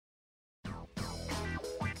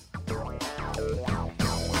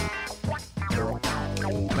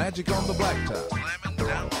Magic on the blacktop. Slamming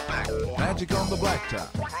down the backboard. Magic on the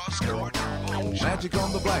blacktop. Cross-court motion. Magic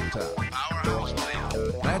on the blacktop. Powerhouse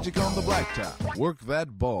layup. Magic on the blacktop. Work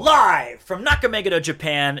that ball. Live from Nakameguro,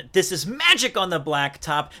 Japan, this is Magic on the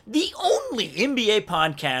Blacktop, the only NBA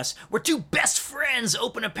podcast where two best friends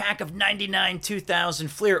open a pack of 99 2000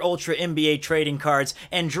 Fleer Ultra NBA trading cards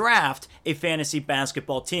and draft a fantasy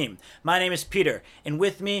basketball team. My name is Peter, and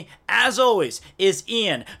with me, as always, is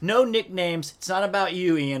Ian. No nicknames. It's not about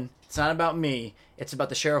you, Ian. It's not about me. It's about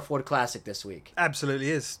the Sheriff Ward Classic this week.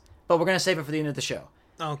 Absolutely is. But we're going to save it for the end of the show.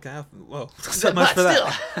 Okay, well, so much for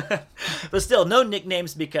that. Still, but still, no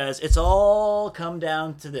nicknames because it's all come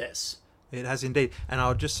down to this. It has indeed. And I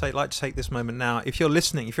would just like to take this moment now. If you're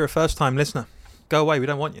listening, if you're a first-time listener, go away. We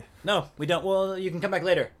don't want you. No, we don't. Well, you can come back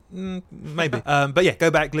later. Maybe. But yeah,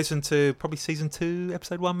 go back, listen to probably Season 2,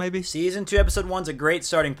 Episode 1, maybe. Season 2, Episode 1's a great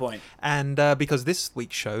starting point. And because this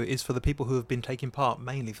week's show is for the people who have been taking part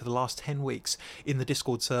mainly for the last 10 weeks in the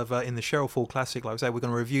Discord server, in the Sheriff Ward Classic. Like I said, we're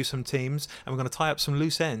going to review some teams and we're going to tie up some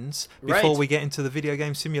loose ends before we get into the video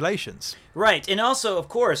game simulations. Right. And also, of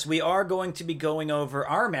course, we are going to be going over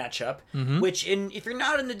our matchup, which if you're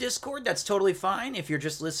not in the Discord, that's totally fine. If you're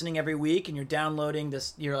just listening every week and you're downloading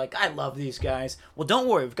this, you're like, I love these guys. Well, don't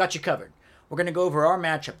worry. We've got you covered. We're going to go over our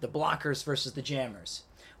matchup, the blockers versus the jammers.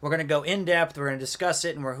 We're going to go in depth. We're going to discuss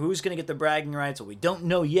it, and who's going to get the bragging rights. Well, we don't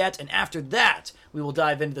know yet. And after that, we will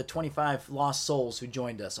dive into the 25 lost souls who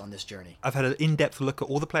joined us on this journey. I've had an in-depth look at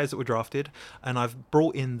all the players that were drafted, and I've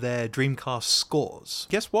brought in their Dreamcast scores.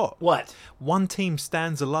 Guess what? What? One team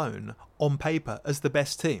stands alone on paper as the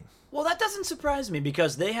best team. Well, that doesn't surprise me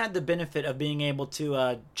because they had the benefit of being able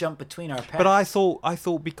to jump between our packs. But I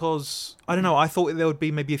thought because I don't know, I thought there would be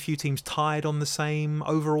maybe a few teams tied on the same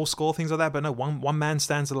overall score, things like that. But no, one man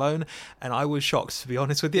stands alone, and I was shocked, to be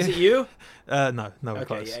honest with you. Is it you? No, we're Okay,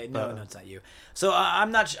 close. yeah, no, it's not you. So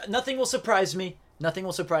I'm not. Nothing will surprise me. Nothing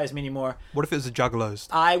will surprise me anymore. What if it was the Juggalos?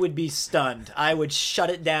 I would be stunned. I would shut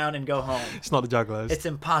it down and go home. It's not the Juggalos. It's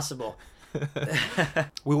impossible.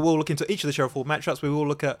 We will look into each of the Sheriff Ward matchups. We will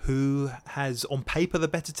look at who has on paper the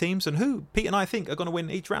better teams and who Pete and I think are going to win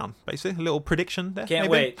each round. Basically, a little prediction there. Can't maybe.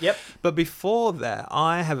 wait. Yep. But before that,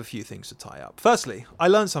 I have a few things to tie up. Firstly, I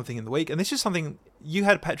learned something in the week, and this is something you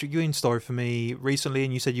had a Patrick Ewing story for me recently,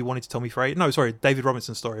 and you said you wanted to tell me David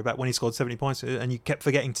Robinson's story about when he scored 70 points, and you kept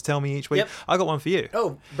forgetting to tell me each week. Yep. I got one for you.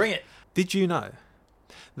 Oh, bring it. Did you know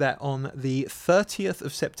that on the 30th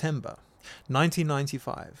of September,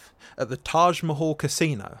 1995, at the Taj Mahal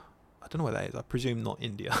Casino, I don't know where that is, I presume not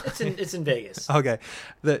India. It's in Vegas. Okay,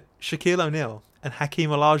 that Shaquille O'Neal and Hakeem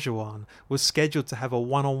Olajuwon was scheduled to have a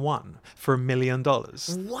one-on-one for $1 million.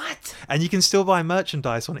 What? And you can still buy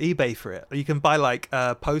merchandise on eBay for it. You can buy like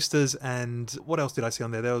posters and what else did I see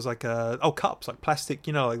on there? There was like cups, like plastic,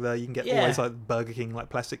 you can get always like Burger King like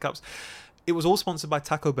plastic cups. It was all sponsored by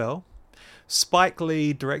Taco Bell. Spike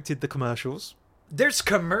Lee directed the commercials. There's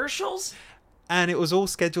commercials? And it was all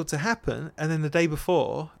scheduled to happen, and then the day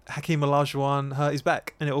before, Hakeem Olajuwon hurt his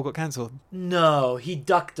back, and it all got cancelled. No, he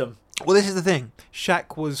ducked him. Well, this is the thing.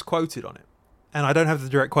 Shaq was quoted on it, and I don't have the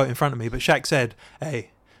direct quote in front of me, but Shaq said,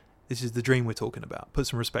 "Hey, this is the dream we're talking about. Put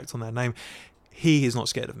some respect on that name. He is not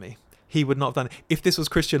scared of me. He would not have done it. If this was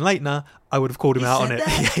Christian Laettner, I would have called him out on it."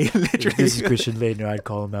 That? He literally. If this is Christian Laettner, I'd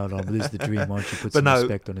call him out on. But this is the dream. Why don't you put some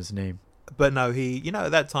respect on his name? But no,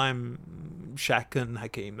 at that time, Shaq and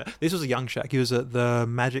Hakeem, this was a young Shaq. He was at the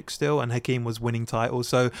Magic still, and Hakeem was winning titles.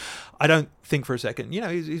 So I don't think for a second, he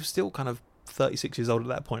was still kind of 36 years old at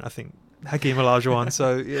that point, I think, Hakeem Olajuwon.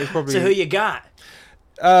 So it's probably. So who you got?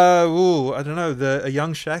 I don't know, a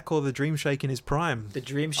young Shaq or the Dream Shake in his prime. The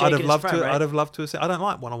Dream Shake in his prime, right? I'd have loved to have seen. I don't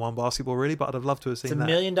like one-on-one basketball really, but I'd have loved to have seen that.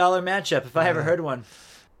 It's a $1 million matchup if I ever heard one.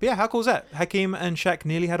 But yeah, how cool is that? Hakeem and Shaq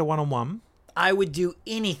nearly had a one-on-one. I would do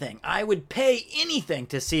anything. I would pay anything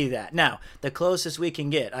to see that. Now, the closest we can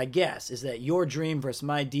get, I guess, is that your dream versus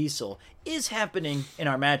my diesel is happening in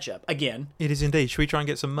our matchup again. It is indeed. Should we try and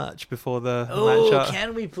get some merch before the matchup? matchup?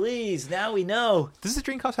 Can we please? Now we know. Does the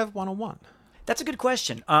Dreamcast have one-on-one? That's a good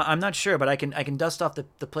question. I'm not sure, but I can dust off the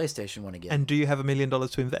PlayStation one again. And do you have $1 million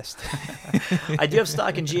to invest? I do have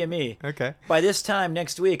stock in GME. Okay. By this time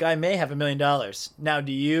next week, I may have $1 million. Now,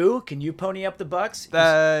 do you? Can you pony up the bucks?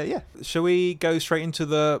 Yeah. Shall we go straight into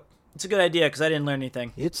the... It's a good idea because I didn't learn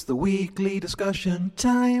anything. It's the weekly discussion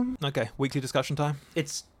time. Okay, weekly discussion time.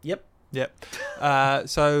 Yep.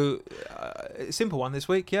 So, simple one this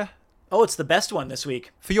week, yeah? Oh, it's the best one this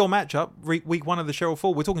week. For your matchup, week one of the Sheriff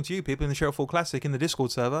Ward, we're talking to you people in the Sheriff Ward Classic in the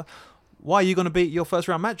Discord server. why are you going to beat your first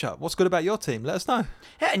round matchup? What's good about your team? Let us know.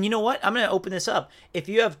 Yeah, and you know what? I'm going to open this up. If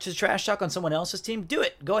you have to trash talk on someone else's team, do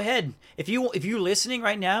it. Go ahead. If you're listening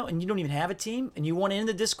right now and you don't even have a team and you want to end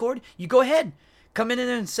the Discord, you go ahead. Come in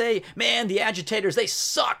there and say, man, the Agitators, they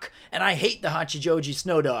suck, and I hate the Hachijoji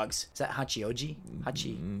Snow Dogs. Is that Hachioji?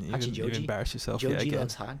 Hachijoji? You embarrass yourself. Joji again.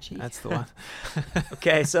 loves Hachi? That's the one.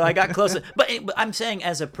 Okay, so I got close. But I'm saying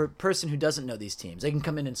as a person who doesn't know these teams, they can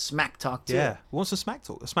come in and smack talk too. Yeah. Who wants a Smack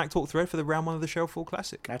Talk? A Smack Talk thread for the round 1 of the Cheryl Fall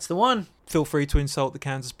Classic. That's the one. Feel free to insult the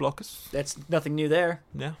Kansas Blockers. That's nothing new there.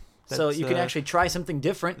 Yeah. So you can actually try something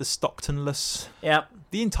different. The Stocktonless. Yeah.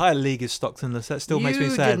 The entire league is Stocktonless. That still makes me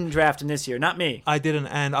sad. You didn't draft him this year, not me. I didn't,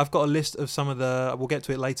 and I've got a list of some of the... We'll get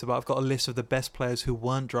to it later, but I've got a list of the best players who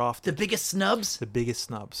weren't drafted. The biggest snubs? The biggest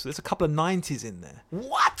snubs. There's a couple of 90s in there.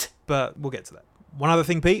 What? But we'll get to that. One other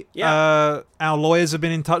thing, Pete. Yeah. Our lawyers have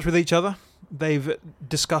been in touch with each other. They've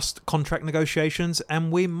discussed contract negotiations, and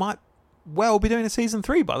we might well be doing a season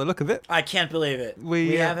 3 by the look of it. I can't believe it.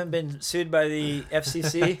 We haven't been sued by the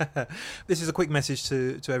FCC. This is a quick message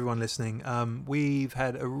to everyone listening. We've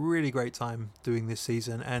had a really great time doing this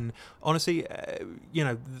season, and honestly,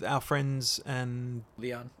 our friends and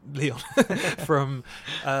Leon from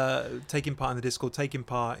taking part in the Discord, taking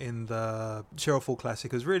part in the Cheryl Fall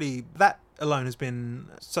Classic, has really, that alone has been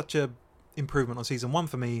such a improvement on season 1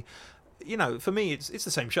 for me. For me, it's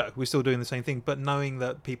the same show. We're still doing the same thing, but knowing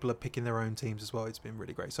that people are picking their own teams as well, it's been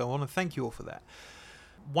really great. So I want to thank you all for that.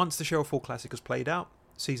 Once the Cheryl Fall Classic has played out,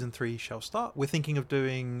 season 3 shall start. We're thinking of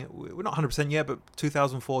doing, we're not 100% yet, but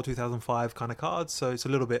 2004, 2005 kind of cards. So it's a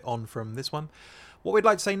little bit on from this one. What we'd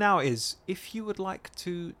like to say now is, if you would like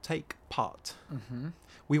to take part,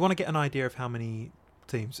 we want to get an idea of how many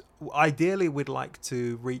teams. Ideally, we'd like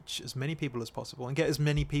to reach as many people as possible and get as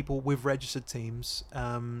many people with registered teams.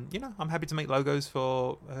 I'm happy to make logos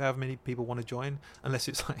for however many people want to join, unless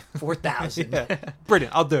it's like 4,000. Yeah.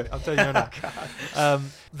 Brilliant, I'll do it. I'll tell you now.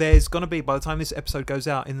 There's going to be, by the time this episode goes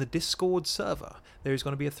out, in the Discord server, there is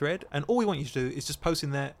going to be a thread, and all we want you to do is just post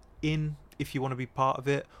in there if you want to be part of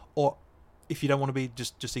it, or if you don't want to be,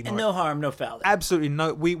 just ignore and it. No harm, no foul. Absolutely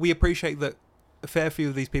no. We appreciate that a fair few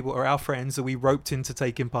of these people are our friends that we roped into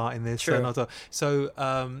taking part in this. True. So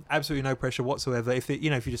absolutely no pressure whatsoever. If you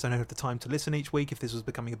just don't have the time to listen each week, if this was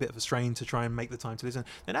becoming a bit of a strain to try and make the time to listen,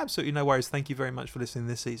 then absolutely no worries. Thank you very much for listening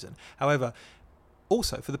this season. However,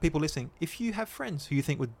 also for the people listening, if you have friends who you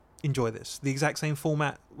think would enjoy this, the exact same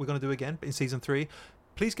format we're going to do again in season 3,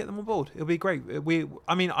 please get them on board. It'll be great.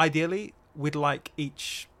 Ideally, we'd like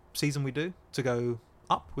each season we do to go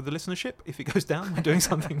up with the listenership. If it goes down, we're doing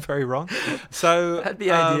something very wrong. So that'd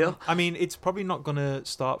be ideal. It's probably not going to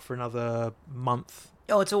start for another month.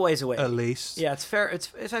 Oh, it's a ways away. At least. Yeah, it's fair.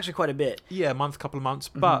 It's actually quite a bit. Yeah, couple of months.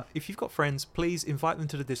 But if you've got friends, please invite them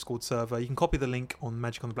to the Discord server. You can copy the link on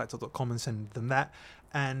magicontheblackdot.com and send them that,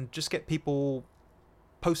 and just get people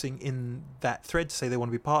posting in that thread to say they want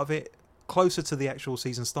to be part of it. Closer to the actual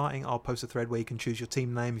season starting, I'll post a thread where you can choose your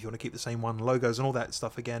team name if you want to keep the same one, logos and all that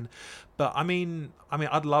stuff again. But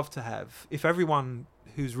I'd love to have, if everyone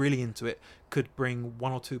who's really into it could bring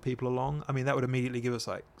 1 or 2 people along, that would immediately give us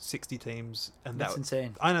like 60 teams, and that's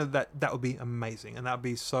insane. I know that would be amazing, and that would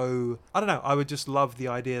be so, I don't know, I would just love the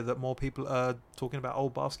idea that more people are talking about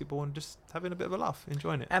old basketball and just having a bit of a laugh,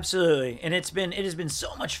 enjoying it. Absolutely. And it has been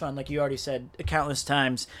so much fun, like you already said countless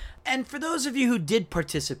times. And for those of you who did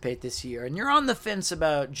participate this year and you're on the fence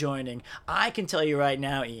about joining, I can tell you right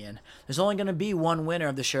now, Ian, there's only going to be one winner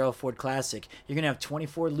of the Cheryl Ford Classic. You're going to have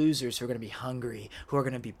 24 losers who are going to be hungry, who are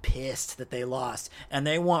going to be pissed that they lost, and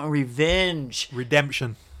they want revenge.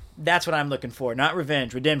 Redemption. That's what I'm looking for. Not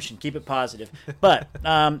revenge, redemption. Keep it positive. But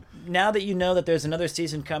now that you know that there's another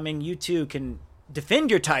season coming, you too can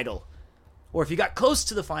defend your title. Or if you got close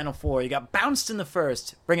to the Final Four, you got bounced in the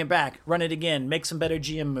first, bring it back, run it again, make some better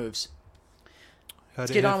GM moves.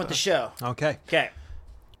 Let's get on with the show. Okay.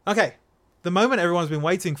 Okay. The moment everyone's been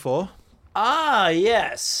waiting for. Ah,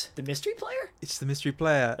 yes. The mystery player? It's the mystery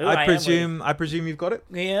player. Ooh, I presume you've got it?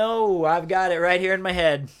 I've got it right here in my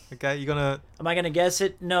head. Okay, you're going to... Am I going to guess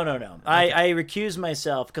it? No. Okay. I recused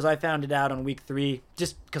myself because I found it out on week 3,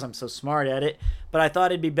 just because I'm so smart at it. But I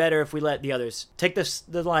thought it'd be better if we let the others take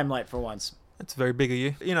the limelight for once. That's very big of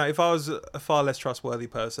you. If I was a far less trustworthy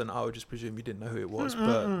person, I would just presume you didn't know who it was.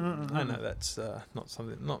 But I know that's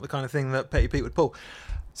not the kind of thing that Petty Pete would pull.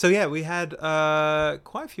 So yeah, we had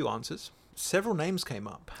quite a few answers. Several names came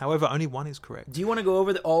up. However, only one is correct. Do you want to go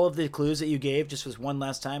over all of the clues that you gave just was one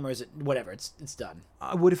last time, or is it whatever? It's done.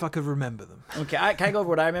 I would if I could remember them. Okay, can I go over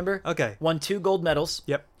what I remember? Okay. Won 2 gold medals.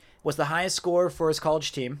 Yep. Was the highest scorer for his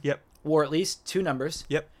college team. Yep. Wore at least 2 numbers.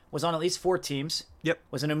 Yep. Was on at least 4 teams. Yep.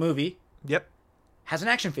 Was in a movie. Yep. has an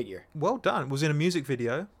action figure. Well done. Was in a music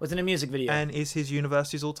video. Was in a music video. And is his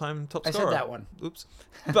university's all-time top scorer. I said that one. Oops.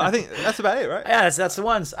 But I think that's about it, right? Yeah, that's the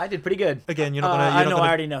ones. I did pretty good. Again, you're not going to... I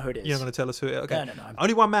already know who it is. You're not going to tell us who it is? Okay. No.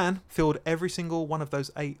 Only one man filled every single one of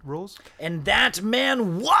those 8 roles. And that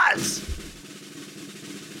man was...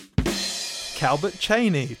 Calbert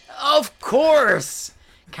Cheaney. Of course!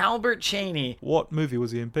 Calbert Cheaney. What movie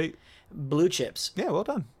was he in, Pete? Blue Chips. Yeah, well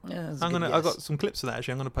done. Yeah, I've got some clips of that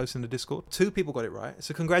actually. I'm going to post in the Discord. 2 people got it right.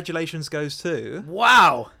 So congratulations goes to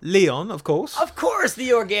Wow. Leon, of course. Of course,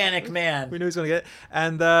 the organic man. We knew he was going to get it.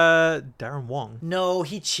 And Darren Wong. No,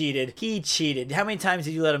 he cheated. How many times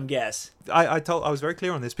did you let him guess? I was very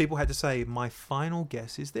clear on this. People had to say, my final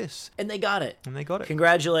guess is this. And they got it.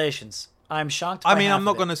 Congratulations. I'm shocked. I mean, I'm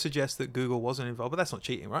not going to suggest that Google wasn't involved, but that's not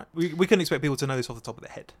cheating, right? We couldn't expect people to know this off the top of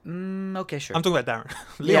their head. Okay, sure. I'm talking about Darren.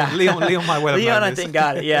 Leon might well have Leon, known I this. think,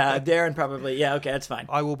 got it. Yeah, Darren probably. Yeah, okay, that's fine.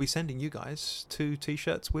 I will be sending you guys 2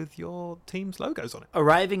 T-shirts with your team's logos on it.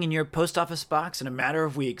 Arriving in your post office box in a matter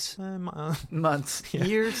of weeks. Months. Yeah.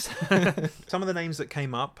 Years. Some of the names that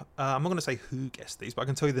came up, I'm not going to say who guessed these, but I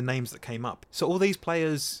can tell you the names that came up. So all these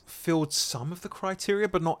players filled some of the criteria,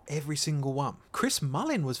 but not every single one. Chris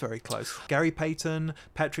Mullin was very close. Gary Payton,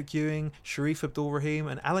 Patrick Ewing, Sharif Abdul-Rahim,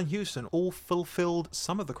 and Alan Houston all fulfilled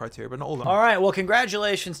some of the criteria, but not all of them. All right, well,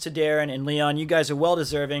 congratulations to Darren and Leon. You guys are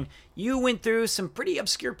well-deserving. You went through some pretty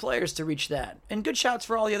obscure players to reach that. And good shouts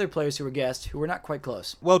for all the other players who were guessed, who were not quite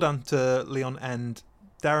close. Well done to Leon and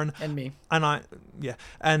Darren. And me. And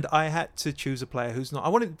I had to choose a player who's not. I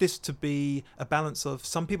wanted this to be a balance of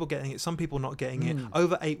some people getting it, some people not getting it.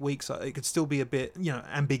 Over 8 weeks, it could still be a bit,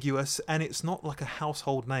 ambiguous, and it's not like a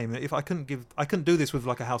household name. If I couldn't do this with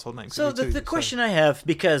like a household name. So the question I have,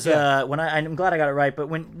 because I'm glad I got it right, but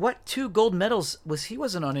what 2 gold medals he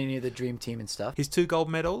wasn't on any of the Dream Team and stuff. His 2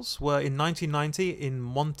 gold medals were in 1990 in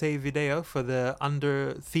Montevideo for the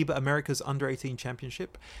FIBA Americas Under-18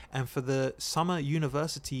 Championship, and for the Summer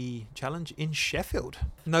University Challenge in Sheffield.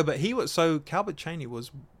 No, but Calbert Cheaney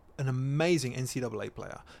was an amazing NCAA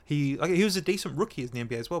player. He was a decent rookie in the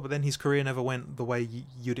NBA as well, but then his career never went the way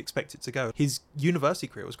you'd expect it to go. His university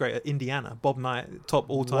career was great at Indiana. Bob Knight, top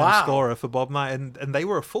all-time scorer for Bob Knight, and they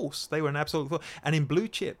were a force. They were an absolute force. And in Blue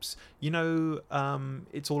Chips,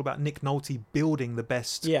 it's all about Nick Nolte building the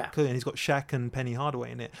best. Yeah. And he's got Shaq and Penny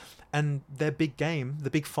Hardaway in it. And their big game, the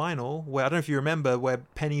big final, where I don't know if you remember, where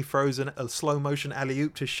Penny throws a slow motion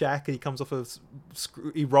alley-oop to Shaq, and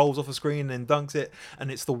he rolls off a screen and dunks it, and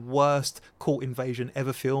it's the worst court invasion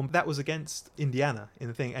ever filmed. That was against Indiana in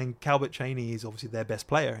the thing, and Calbert Cheaney is obviously their best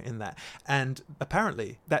player in that. And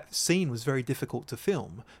apparently that scene was very difficult to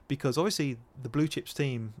film because obviously the Blue Chips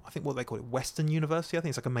team, I think what they call it, Western University, I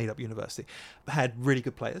think it's like a made-up university, had really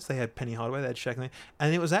good players. They had Penny Hardaway, they had Shaq,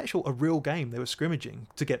 and it was actually a real game. They were scrimmaging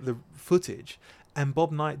to get the footage, and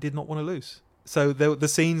Bob Knight did not want to lose. So the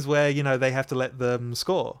scenes where they have to let them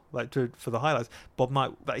score for the highlights, Bob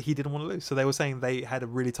Knight, he didn't want to lose. So they were saying they had a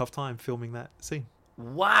really tough time filming that scene.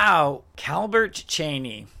 Wow, Calbert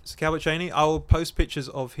Cheaney. So Calbert Cheaney, I'll post pictures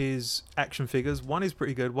of his action figures. One is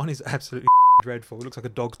pretty good. One is absolutely dreadful. It looks like a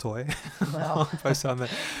dog toy. I'll post on there.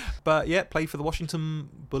 But yeah, played for the Washington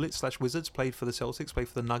Bullets / Wizards, played for the Celtics, played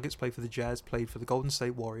for the Nuggets, played for the Jazz, played for the Golden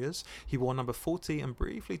State Warriors. He wore number 40 and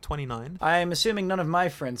briefly 29. I'm assuming none of my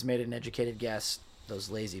friends made an educated guess. Those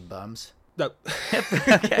lazy bums. No.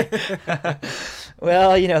 Okay.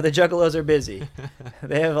 Well, the Juggalos are busy.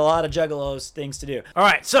 They have a lot of Juggalos things to do. All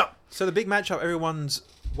right, so the big matchup everyone's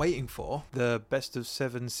waiting for, the best of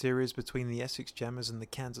 7 series between the Essex Jammers and the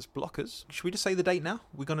Kansas Blockers. Should we just say the date now?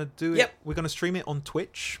 We're going to do it. Yep. We're going to stream it on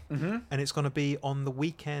Twitch, and it's going to be on the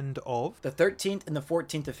weekend of the 13th and the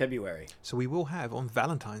 14th of February. So we will have on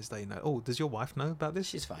Valentine's Day. Oh, does your wife know about this?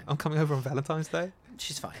 She's fine. I'm coming over on Valentine's Day.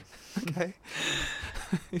 She's fine. Okay.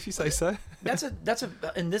 If you say so. That's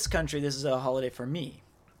in this country, this is a holiday for me.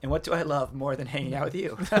 And what do I love more than hanging out with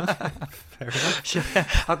you? Fair enough.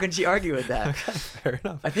 How can she argue with that? Okay, fair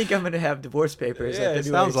enough. I think I'm going to have divorce papers yeah, at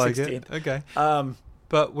February 16th. Sounds like it. Okay.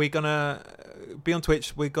 But we're going to be on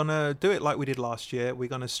Twitch. We're going to do it like we did last year. We're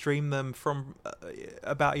going to stream them from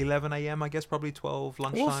about 11 a.m., I guess, probably 12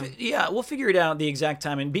 lunchtime. We'll figure it out, the exact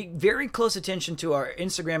time. And be very close attention to our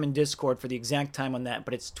Instagram and Discord for the exact time on that.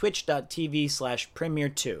 But it's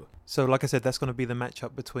twitch.tv/Premier2. So like I said, that's going to be the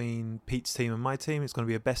matchup between Pete's team and my team. It's going to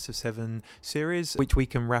be a best of 7 series, which we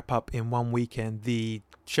can wrap up in one weekend. The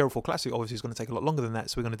Cheryl Fall Classic obviously is going to take a lot longer than that,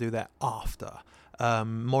 so we're going to do that after.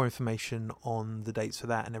 More information on the dates for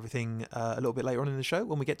that and everything a little bit later on in the show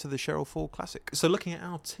when we get to the Cheryl Fall Classic. So looking at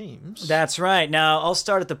our teams... That's right. Now, I'll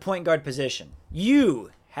start at the point guard position.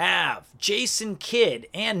 You have Jason Kidd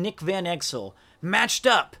and Nick Van Exel matched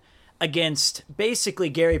up against basically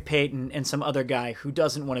Gary Payton and some other guy who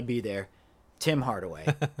doesn't want to be there, Tim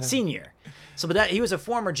Hardaway, Sr. So, but he was a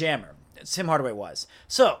former jammer. Tim Hardaway was.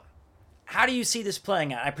 So, how do you see this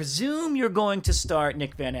playing out? I presume you're going to start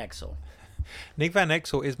Nick Van Exel. Nick Van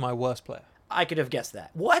Exel is my worst player. I could have guessed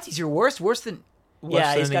that. What? He's your worst? Worse than...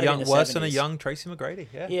 Worse than a young Tracy McGrady,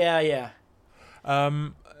 Yeah.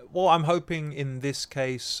 Well, I'm hoping in this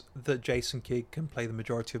case that Jason Kidd can play the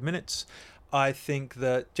majority of minutes. I think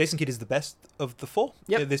that Jason Kidd is the best of the four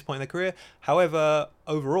at this point in their career. However,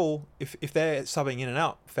 overall, if they're subbing in and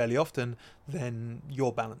out fairly often, then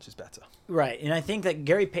your balance is better. Right, and I think that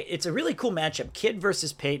Gary Payton, it's a really cool matchup. Kidd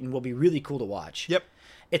versus Payton will be really cool to watch. Yep.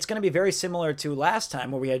 It's going to be very similar to last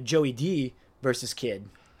time where we had Joey D versus Kidd,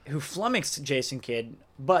 who flummoxed Jason Kidd,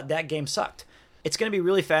 but that game sucked. It's going to be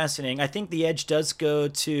really fascinating. I think the edge does go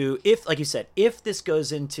to, like you said, if this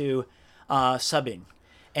goes into subbing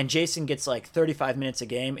and Jason gets like 35 minutes a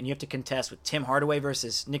game and you have to contest with Tim Hardaway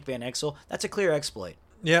versus Nick Van Exel, that's a clear exploit.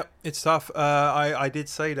 Yeah, it's tough. I did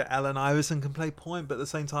say that Allen Iverson can play point, but at the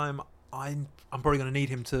same time, I'm probably going to need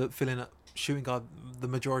him to fill in at shooting guard the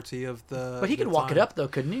majority of the But he could walk it up, though,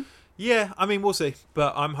 couldn't he? Yeah, I mean, we'll see.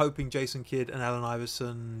 But I'm hoping Jason Kidd and Allen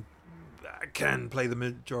Iverson can play the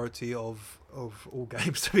majority of all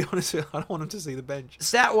games, to be honest with you. I don't want him to see the bench.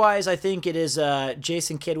 Stat-wise, I think it is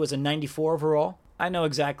Jason Kidd was a 94 overall. I know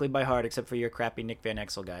exactly by heart, except for your crappy Nick Van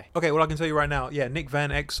Exel guy. Okay, well, I can tell you right now, Nick Van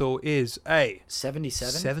Exel is a...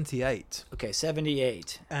 77? 78. Okay,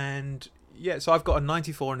 78. And, so I've got a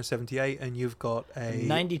 94 and a 78, and you've got a...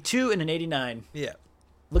 92 and an 89. Yeah.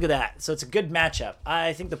 Look at that. So it's a good matchup.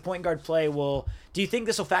 I think the point guard play will... Do you think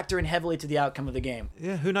this will factor in heavily to the outcome of the game?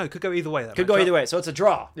 Yeah, who knows? Could go either way. Could go either way. So it's a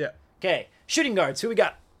draw. Yeah. Okay. Shooting guards. Who we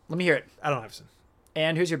got? Let me hear it. Allen Iverson.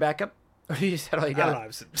 And who's your backup? Or you said all you got? Allen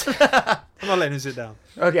Iverson. I'm not letting him sit down.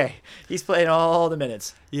 Okay. He's playing all the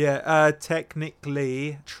minutes. Yeah.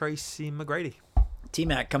 Technically, Tracy McGrady.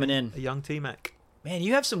 T-Mac coming in. A young T-Mac. Man,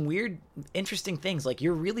 you have some weird, interesting things. Like,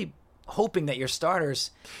 you're really hoping that your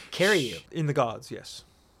starters carry you. In the guards, yes.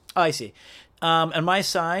 Oh, I see. On my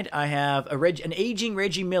side, I have an aging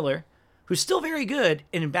Reggie Miller, who's still very good,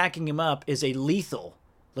 and backing him up is a lethal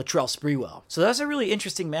Latrell Sprewell. So that's a really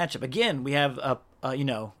interesting matchup. Again, we have a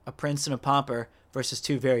Prince and a Pomper versus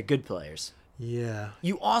two very good players. Yeah.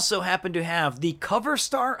 You also happen to have the cover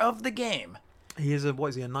star of the game. He is a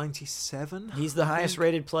 97? He's the highest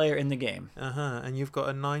rated player in the game. And you've got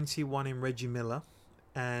a 91 in Reggie Miller.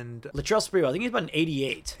 And Latrell Sprewell, I think he's about an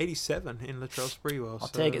 88. 87 in Latrell Sprewell. I'll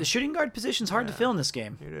take it. The shooting guard position's hard to fill in this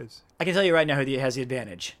game. It is. I can tell you right now who has the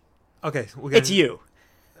advantage. Okay. It's you.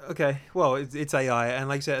 Okay. Well, it's AI. And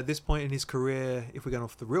like I said, at this point in his career, if we're going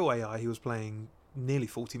off the real AI, he was playing nearly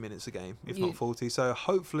 40 minutes a game, if not 40. So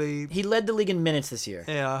hopefully... He led the league in minutes this year.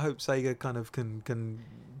 Yeah, I hope Sega kind of can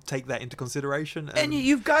take that into consideration. And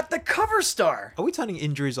you've got the cover star. Are we turning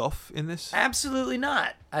injuries off in this? Absolutely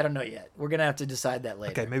not. I don't know yet. We're going to have to decide that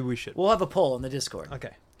later. Okay, maybe we should. We'll have a poll in the Discord.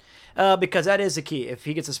 Okay. Because that is the key. If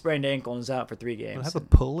he gets a sprained ankle and is out for 3 games. We'll have a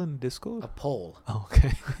poll in Discord? A poll. Oh,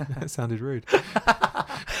 okay. That sounded rude.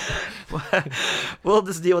 We'll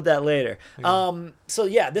just deal with that later. Okay. So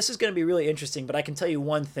yeah, this is going to be really interesting, but I can tell you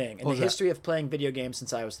one thing. In the history of playing video games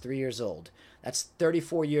since I was 3 years old, that's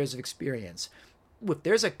 34 years of experience. If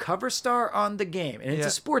there's a cover star on the game, and it's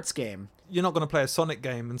a sports game... You're not going to play a Sonic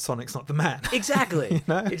game and Sonic's not the man. Exactly.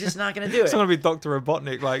 You're just not going to do it. It's not going to be Dr.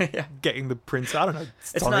 Robotnik, getting the prince. I don't know,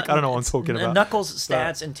 Sonic. I don't know what I'm talking about. Knuckles'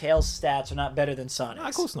 stats and Tails' stats are not better than Sonic's. No,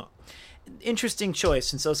 of course not. Interesting choice,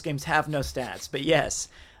 since those games have no stats. But yes,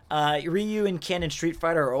 Ryu and Ken in Street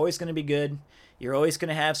Fighter are always going to be good. You're always going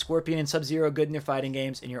to have Scorpion and Sub-Zero good in their fighting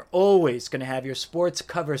games. And you're always going to have your sports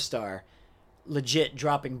cover star legit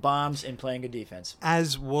dropping bombs and playing good defense.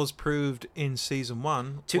 As was proved in Season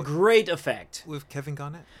 1. To great effect. With Kevin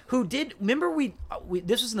Garnett. Who did... Remember we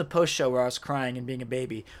this was in the post-show where I was crying and being a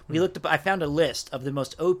baby. We looked up... I found a list of the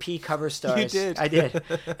most OP cover stars. You did. I did.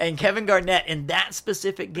 And Kevin Garnett in that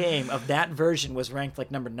specific game of that version was ranked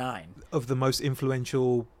like number 9. Of the most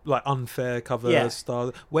influential, like, unfair cover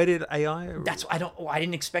star. Where did AI... That's... I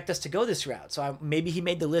didn't expect us to go this route. So maybe he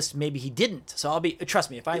made the list, maybe he didn't. So I'll be...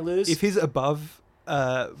 Trust me, if I lose... If he's above...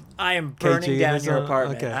 I am burning down your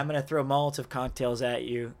apartment. Okay. I'm going to throw Molotov cocktails at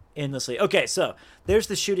you endlessly. Okay, so there's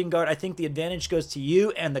the shooting guard. I think the advantage goes to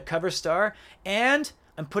you and the cover star. And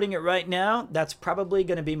I'm putting it right now, that's probably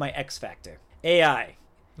going to be my X factor. AI.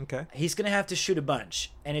 Okay. He's going to have to shoot a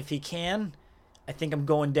bunch. And if he can, I think I'm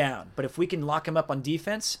going down. But if we can lock him up on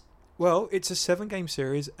defense... Well, it's a 7-game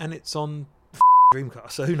series, and it's on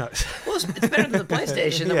Dreamcast, so who knows? Well, it's better than the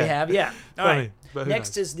PlayStation that we have, yeah. All right. But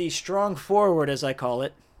Next is the strong forward, as I call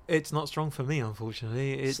it. It's not strong for me,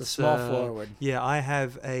 unfortunately. It's a small forward. Yeah, I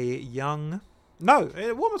have a young... No, what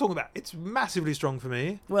am I talking about? It's massively strong for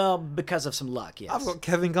me. Well, because of some luck, yes. I've got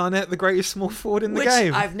Kevin Garnett, the greatest small forward in the which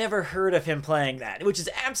game. I've never heard of him playing that, which is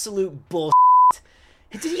absolute bullshit.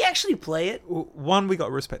 Did he actually play it? One, we got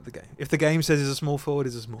to respect the game. If the game says he's a small forward,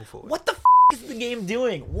 he's a small forward. What the is the game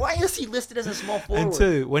doing? Why is he listed as a small forward? And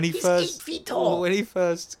two, when He's first 8 feet tall. when he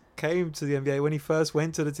first came to the NBA, when he first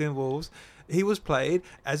went to the Timberwolves, he was played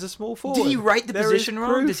as a small forward. Did he write the There position is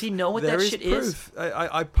wrong? proof. Does he know what There that is shit proof.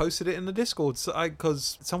 I posted it in the Discord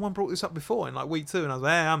because someone brought this up before in like week 2, and I was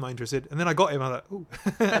like, I'm not interested. And then I got him. I was like, ooh,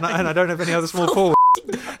 and I don't have any other small forward.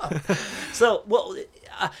 So, well,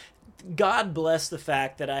 God bless the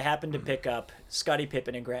fact that I happened to pick up Scottie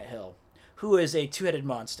Pippen and Grant Hill, who is a two-headed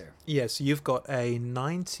monster. Yes, you've got a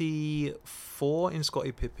 94 in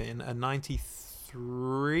Scottie Pippen, a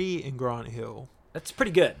 93 in Grant Hill. That's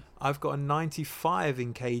pretty good. I've got a 95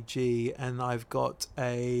 in KG, and I've got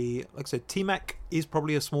a, like I said, T-Mac is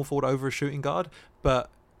probably a small forward over a shooting guard, but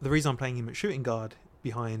the reason I'm playing him at shooting guard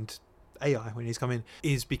behind AI when he's come in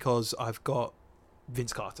is because I've got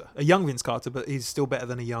Vince Carter, a young Vince Carter, but he's still better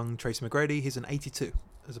than a young Tracy McGrady. He's an 82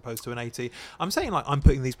 as opposed to an 80. I'm saying like I'm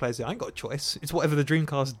putting these players in. I ain't got a choice. It's whatever the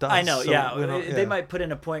Dreamcast does. I know, so yeah. we're not- They might put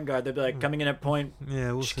in a point guard. They'll be like, coming in at point,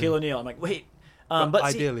 Yeah, we'll see. Shaquille O'Neal. I'm like, wait. But But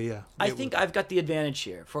see, ideally, yeah. I It think would- I've got the advantage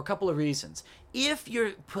here for a couple of reasons. If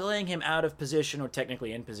you're playing him out of position or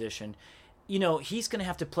technically in position, you know, he's going to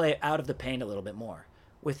have to play out of the paint a little bit more.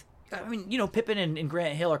 I mean, you know, Pippen and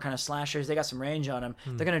Grant Hill are kind of slashers. They got some range on him.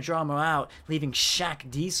 They're going to draw him out, leaving Shaq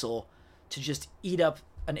Diesel to just eat up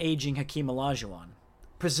an aging Hakeem Olajuwon,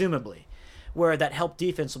 presumably, where that help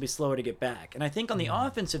defense will be slower to get back. And I think on the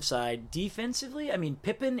offensive side, defensively, I mean,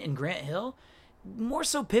 Pippen and Grant Hill, more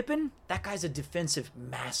so Pippen, that guy's a defensive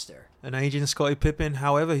master. An aging Scottie Pippen,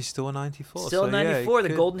 however, he's still a 94. Still so, yeah, 94, he the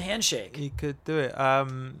could- golden handshake. He could do it.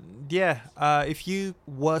 If you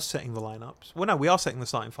were setting the lineups, well, no, we are setting the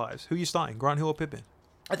starting fives. Who are you starting, Grant Hill or Pippen?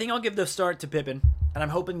 I think I'll give the start to Pippen, and I'm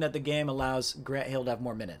hoping that the game allows Grant Hill to have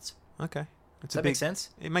more minutes. Okay, it's Does that make sense?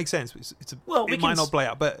 It makes sense. Well, we it might can not play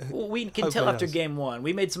out, but Well, we can hopefully tell it after does. game one.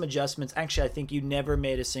 We made some adjustments. Actually, I think you never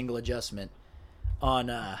made a single adjustment on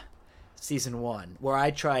season 1, where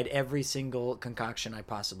I tried every single concoction I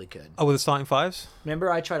possibly could. Oh, with the starting fives?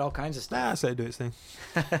 Remember, I tried all kinds of stuff. Nah, I say do its thing.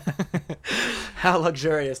 How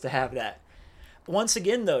luxurious to have that. Once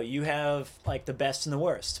again, though, you have like the best and the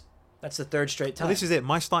worst. That's the third straight time. Well, this is it.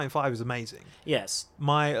 My starting five is amazing. Yes.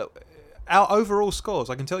 My our overall scores,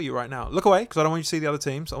 I can tell you right now. Look away, because I don't want you to see the other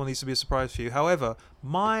teams. I want these to be a surprise for you. However,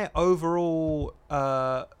 my overall...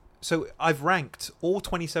 so I've ranked all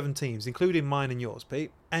 27 teams, including mine and yours,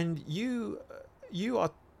 Pete. And you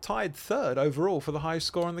are tied third overall for the highest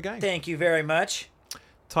score in the game. Thank you very much.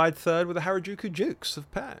 Tied third with the Harajuku Jukes of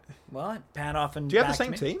Pat. Well, Pat often. Do you have the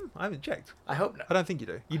backed same me. team? I haven't checked. I hope not. I don't think you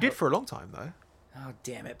do. You did for a long time, though. Oh,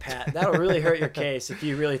 damn it, Pat. That'll really hurt your case if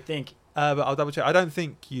you really think. But I'll double check. I don't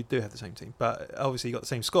think you do have the same team, but obviously you got the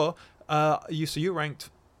same score. You ranked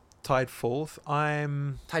tied fourth.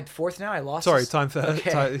 I'm Tied fourth now? I lost. sorry, this- time third.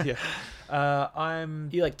 Okay. Yeah. I'm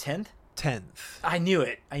You like 10th? 10th. I knew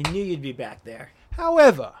it. I knew you'd be back there.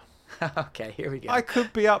 However, Okay, here we go. I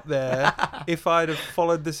could be up there if I'd have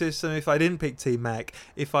followed the system. If I didn't pick T Mac,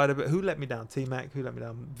 if I'd have who let me down? T Mac. Who let me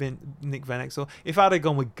down? Nick Van Exel. If I'd have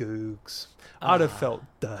gone with Googs, I'd have felt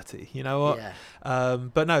dirty. You know what? Yeah.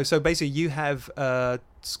 But no. So basically, you have a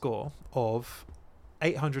score of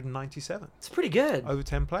 897 It's pretty good. over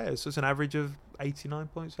 10 players. So it's an average of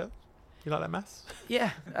 89.7. You like that maths?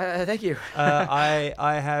 Yeah, thank you. I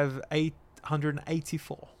have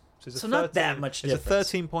 884. It's a So not that much It's difference.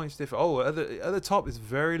 a 13 points difference. Oh, at the top is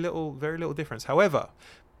very little difference. However,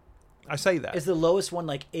 I say that. Is the lowest one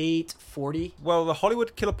like 840? Well, the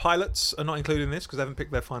Hollywood Killer Pilots are not included in this because they haven't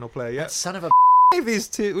picked their final player yet. Son of a.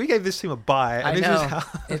 We gave this team a bye. And I this know. is how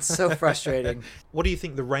It's so frustrating. What do you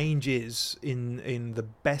think the range is in the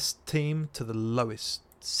best team to the lowest?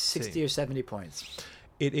 60 or 70 points.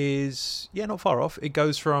 It is, not far off. It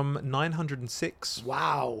goes from 906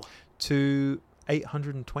 Wow. to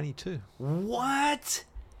 822 What?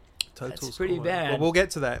 total. That's pretty score. bad. Well, we'll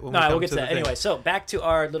get to that. When No, we come we'll get to the that. thing. Anyway, so back to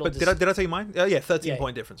our little. But did I tell you mine? Oh, yeah, 13 Yeah.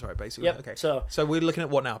 point difference, right, basically. Yep. Okay. So we're looking at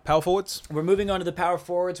what now? Power forwards? we're moving on to the power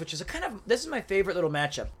forwards, which is this is my favorite little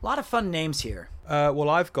matchup. A lot of fun names here. Well,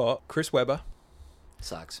 I've got Chris Webber,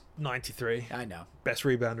 Sucks. 93. I know. Best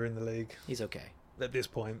rebounder in the league He's okay. at this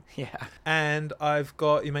point. Yeah. And I've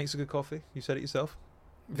got, he makes a good coffee. You said it yourself.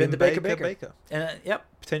 Vin the Baker. Yep.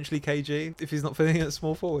 Potentially KG if he's not filling it at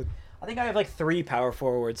small forward. I think I have like 3 power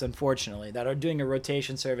forwards, unfortunately, that are doing a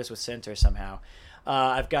rotation service with center somehow.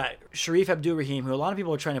 I've got Sharif Abdul-Rahim, who a lot of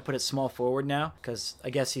people are trying to put at small forward now because I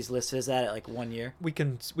guess he's listed as that at like 1 year. We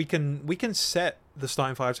can set the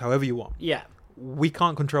starting fives however you want. Yeah. We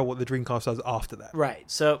can't control what the Dreamcast does after that. Right.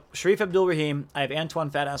 So Sharif Abdul-Rahim, I have Antoine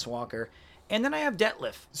Fatass Walker, and then I have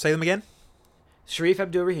Detlef. Say them again. Sharif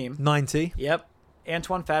Abdul-Rahim. 90. Yep.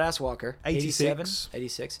 Antoine Fatass Walker. 86.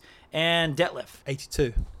 86. And Detlef.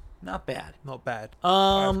 82. Not bad. Not bad.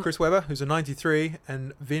 I have Chris Webber, who's a 93,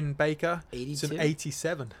 and Vin Baker, 82. who's an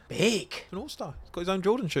 87. Bake. An all-star. He's got his own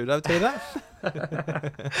Jordan shoe. Did I tell you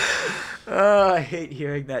that? Oh, I hate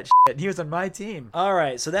hearing that shit. He was on my team. All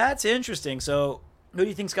right, so that's interesting. So who do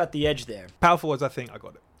you think's got the edge there? Power forwards, I think I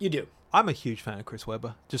got it. You do. I'm a huge fan of Chris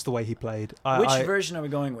Webber, just the way he played. Which version are we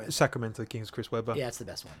going with? Sacramento Kings Chris Webber. Yeah, it's the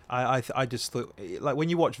best one. I just thought, like, when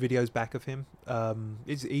you watch videos back of him,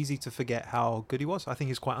 it's easy to forget how good he was. I think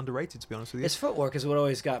he's quite underrated, to be honest with you. His footwork is what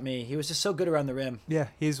always got me. He was just so good around the rim. Yeah,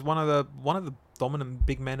 he's one of the dominant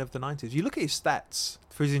big men of the 90s. You look at his stats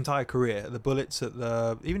for his entire career, the Bullets,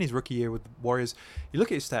 even his rookie year with the Warriors. You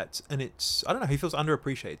look at his stats, and I don't know, he feels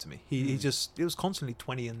underappreciated to me. He was constantly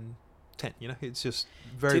 20 and 10. You know, it's just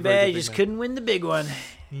very. Too bad you just couldn't win the big one.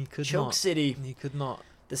 He could Choke not. City. He could not.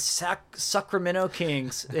 The Sacramento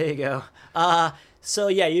Kings. There you go. So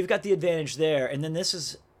yeah, you've got the advantage there, and then this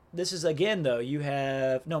is again though. You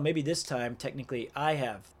have maybe this time technically I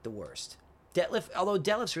have the worst. Detlef, although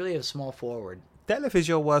Detlef's really a small forward. Detlef is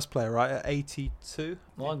your worst player, right? At 82.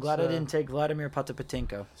 Well, I'm glad I didn't take Vladimir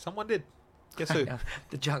Potapenko. Someone did. Guess who?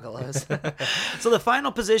 The Juggalos. So the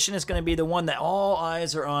final position is going to be the one that all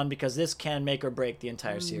eyes are on because this can make or break the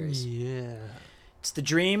entire series. Yeah. It's the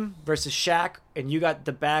Dream versus Shaq, and you got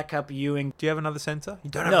the backup Ewing. Do you have another center? You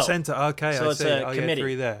don't have No. a center. Okay, So I it's see. a committee.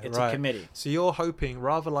 3 there. It's right. a committee. So you're hoping,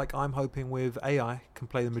 rather like I'm hoping with AI can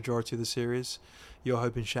play the majority of the series, you're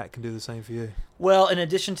hoping Shaq can do the same for you. Well, in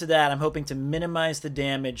addition to that, I'm hoping to minimize the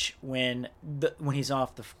damage when he's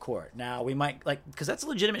off the court. Now, we might, because that's a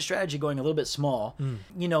legitimate strategy going a little bit small.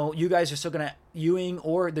 You know, you guys are still going to, Ewing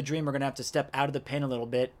or the Dream are going to have to step out of the paint a little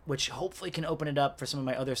bit, which hopefully can open it up for some of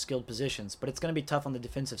my other skilled positions. But it's going to be tough on the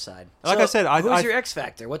defensive side. Like So, I said, who's your X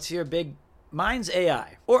factor? What's your big? Mine's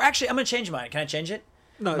AI. Or actually, I'm going to change mine. Can I change it?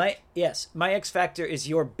 No. My X factor is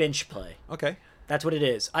your bench play. Okay. That's what it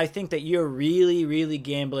is. I think that you're really, really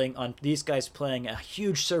gambling on these guys playing a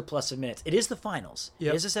huge surplus of minutes. It is the finals.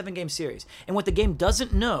 Yep. It is a 7-game series. And what the game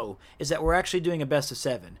doesn't know is that we're actually doing a best of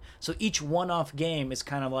 7. So each one-off game is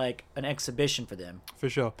kind of like an exhibition for them. For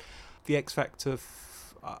sure. The X Factor,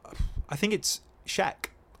 I think it's Shaq.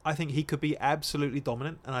 I think he could be absolutely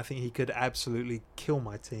dominant, and I think he could absolutely kill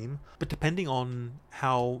my team. But depending on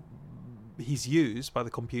how he's used by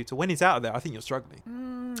the computer, when he's out of there, I think you're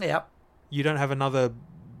struggling. Yep. You don't have another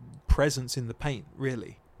presence in the paint,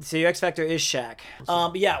 really. So your X Factor is Shaq.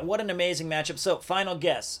 But yeah, what an amazing matchup. So final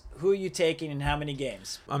guess. Who are you taking and how many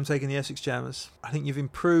games? I'm taking the Essex Jammers. I think you've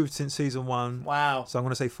improved since season 1. Wow. So I'm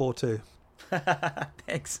going to say 4-2.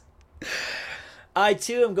 Thanks. I,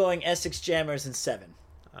 too, am going Essex Jammers in 7.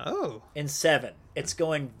 Oh. In 7. It's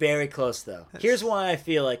going very close, though. Here's why I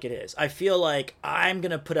feel like it is. I feel like I'm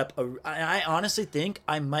going to put up I honestly think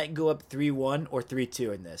I might go up 3-1 or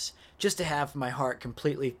 3-2 in this, just to have my heart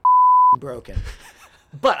completely broken.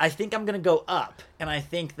 But I think I'm going to go up, and I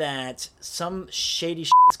think that some shady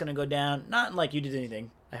shit's going to go down. Not like you did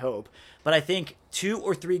anything, I hope. But I think 2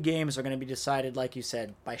 or 3 games are going to be decided, like you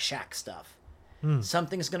said, by Shaq stuff.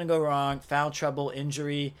 Something's going to go wrong. Foul trouble,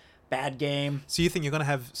 injury, bad game. So you think you're going to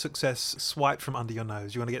have success swiped from under your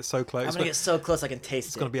nose? You want to get so close? I'm going to get so close I can taste it.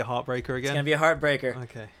 It's going to be a heartbreaker again? It's going to be a heartbreaker.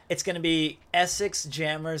 Okay. It's going to be Essex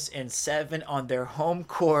Jammers in 7 on their home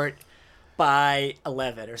court by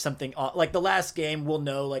 11 or something. Like the last game, we'll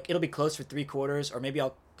know. Like it'll be close for 3 quarters, or maybe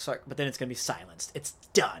I'll start, but then it's going to be silenced. It's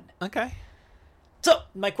done. Okay. So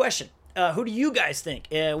my question. Who do you guys think?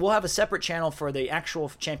 We'll have a separate channel for the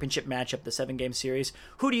actual championship matchup, the 7-game series.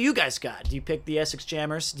 Who do you guys got? Do you pick the Essex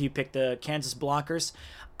Jammers? Do you pick the Kansas Blockers?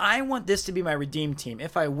 I want this to be my redeem team.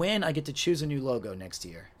 If I win, I get to choose a new logo next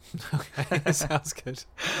year. Okay, that sounds good.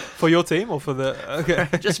 For your team or for the... Okay.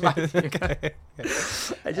 Just my team. Okay.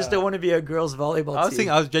 I just don't want to be a girls' volleyball team.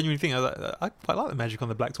 I was genuinely thinking, I quite like the Magic on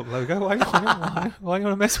the Blacktop logo. Why do you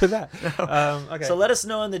want to mess with that? Okay. So let us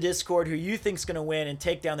know in the Discord who you think's going to win and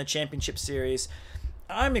take down the championship series.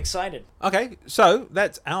 I'm excited. Okay, so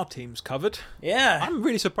that's our teams covered. Yeah. I'm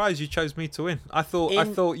really surprised you chose me to win. I thought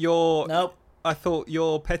Nope. I thought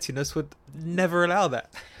your pettiness would never allow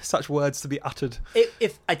that. Such words to be uttered.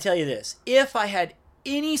 If I tell you this, if I had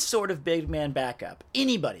any sort of big man backup,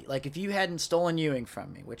 anybody, like if you hadn't stolen Ewing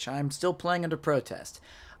from me, which I'm still playing under protest,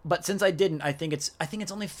 But since I didn't, I think it's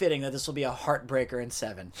only fitting that this will be a heartbreaker in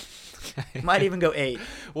 7. Might even go 8.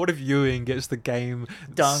 What if Ewing gets the game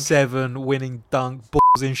Dunk. 7 winning dunk,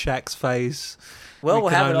 balls in Shaq's face? Well, we'll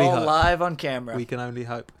can have it only all hope. live on camera. We can only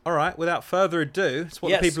hope. All right, without further ado, it's what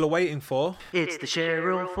Yes. the people are waiting for. It's the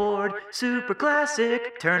Cheryl Ford Super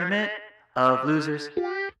Classic Tournament of Losers.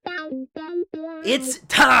 It's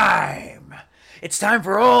time! It's time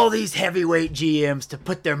for all these heavyweight GMs to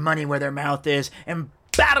put their money where their mouth is and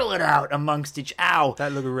battle it out amongst each... Ow!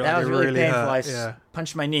 That looked really, That was really painful. hurt. I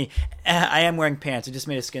punched my knee. I am wearing pants. It just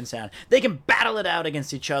made a skin sound. They can battle it out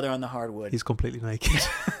against each other on the hardwood. He's completely naked.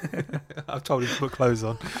 I've told him to put clothes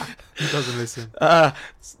on. He doesn't listen.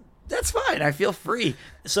 That's fine. I feel free.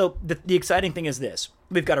 So the exciting thing is this.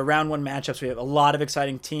 We've got a round 1 matchups. We have a lot of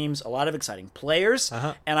exciting teams, a lot of exciting players.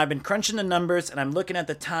 And I've been crunching the numbers, and I'm looking at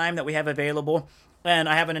the time that we have available. And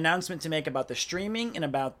I have an announcement to make about the streaming and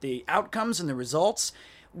about the outcomes and the results.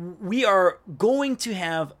 We are going to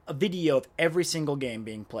have a video of every single game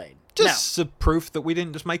being played. Just a proof that we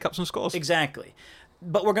didn't just make up some scores. Exactly.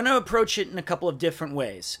 But we're going to approach it in a couple of different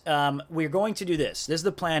ways. We're going to do this. This is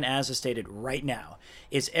the plan as is stated right now,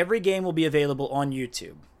 is every game will be available on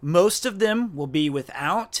YouTube. Most of them will be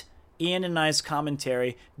without Ian and I's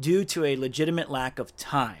commentary due to a legitimate lack of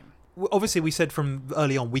time. Obviously, we said from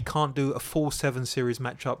early on, we can't do a full 7 series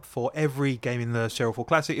matchup for every game in the Cheryl Ford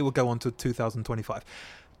Classic. It will go on to 2025.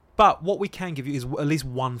 But what we can give you is at least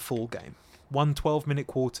one full game. One 12-minute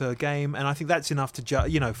quarter game, and I think that's enough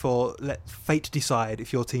to for let fate decide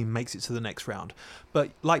if your team makes it to the next round.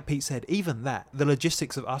 But like Pete said, even that, the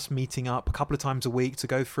logistics of us meeting up a couple of times a week to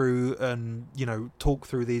go through and talk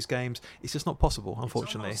through these games, it's just not possible,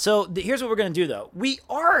 unfortunately. So here's what we're going to do, though. We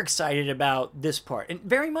are excited about this part, and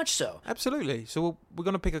very much so. Absolutely. So we're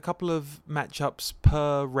going to pick a couple of matchups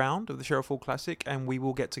per round of the Cheryl Ford Classic, and we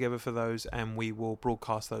will get together for those, and we will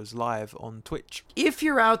broadcast those live on Twitch. If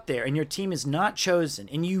you're out there and your team is not chosen,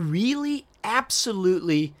 and you really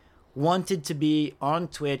absolutely wanted to be on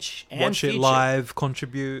Twitch and watch it live,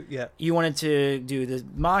 contribute, you wanted to do the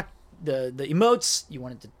emotes, you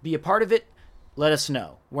wanted to be a part of it, let us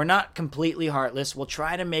know. We're not completely heartless. We'll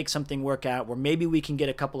try to make something work out where maybe we can get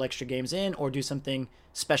a couple extra games in or do something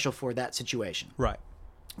special for that situation. Right.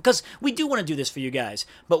 Because we do want to do this for you guys,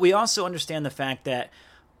 but we also understand the fact that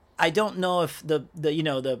I don't know if the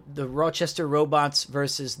Rochester Robots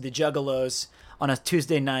versus the Juggalos on a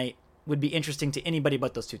Tuesday night would be interesting to anybody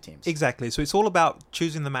but those two teams. Exactly. So it's all about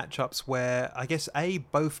choosing the matchups where I guess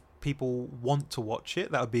both people want to watch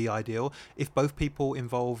it. That would be ideal. If both people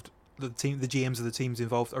involved, the GMs of the teams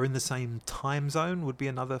involved are in the same time zone, would be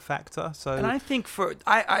another factor. So, and I think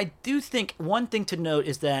I do think one thing to note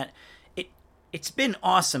is that it's been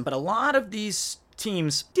awesome, but a lot of these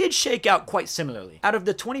teams did shake out quite similarly. Out of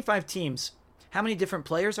the 25 teams, how many different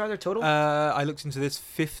players are there total? I looked into this,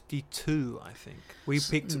 52, I think.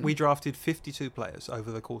 We drafted 52 players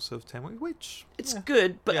over the course of 10 weeks, which... It's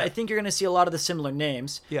good, but I think you're going to see a lot of the similar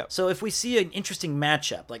names. Yeah. So if we see an interesting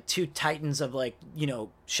matchup, like two titans of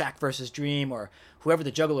Shaq versus Dream or whoever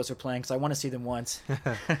the Juggalos are playing, because I want to see them once.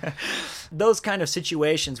 Those kind of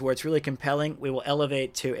situations where it's really compelling, we will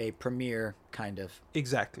elevate to a premiere kind of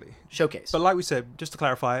showcase. But like we said, just to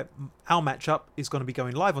clarify, our matchup is going to be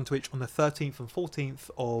going live on Twitch on the 13th and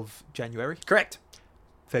 14th of January. Correct.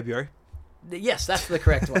 February. Yes, that's the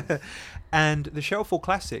correct one. And the Cheryl Ford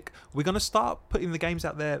Classic, we're going to start putting the games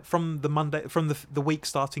out there from the week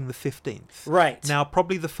starting the 15th. Right. Now,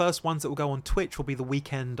 probably the first ones that will go on Twitch will be the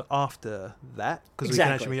weekend after that. We can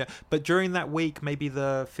actually, but during that week, maybe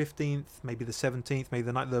the 15th, maybe the 17th, maybe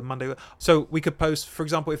the Monday. So we could post, for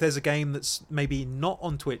example, if there's a game that's maybe not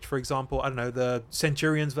on Twitch, for example, I don't know, the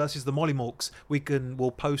Centurions versus the Mollymawks, we'll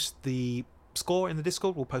post the score in the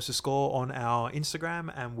Discord, we'll post a score on our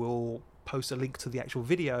Instagram, and we'll post a link to the actual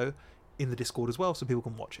video in the Discord as well so people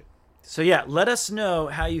can watch it. So yeah, let us know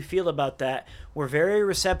how you feel about that. We're very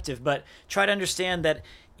receptive, but try to understand that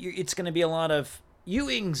it's going to be a lot of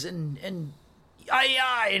Ewings and and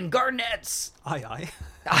Garnets. Well,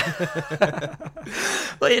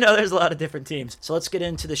 there's a lot of different teams. So let's get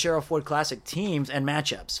into the Cheryl Ford Classic teams and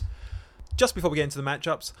matchups. Just before we get into the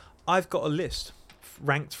matchups, I've got a list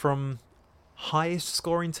ranked from highest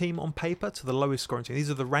scoring team on paper to the lowest scoring team.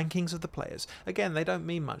 These are the rankings of the players. Again, they don't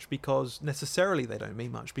mean much because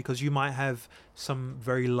you might have some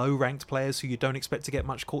very low ranked players who you don't expect to get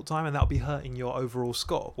much court time, and that'll be hurting your overall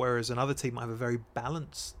score, whereas another team might have a very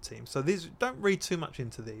balanced team. So these, don't read too much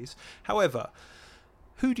into these. However,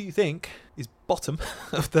 who do you think is bottom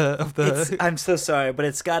of the... I'm so sorry, but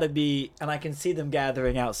it's got to be, and I can see them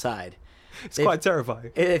gathering outside. It's quite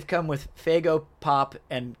terrifying. They've come with Faygo Pop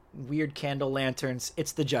and weird candle lanterns.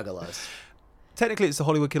 It's the Juggalos. Technically, it's the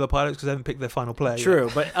Hollywood Killer Pilots because they haven't picked their final player yet. True,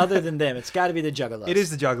 but other than them, it's got to be the Juggalos. It is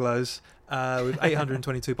the Juggalos with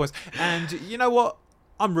 822 points. And you know what?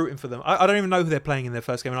 I'm rooting for them. I don't even know who they're playing in their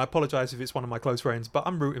first game, and I apologise if it's one of my close friends, but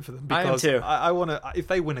I'm rooting for them because I am too. I want to. If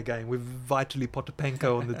they win a game with Vitaly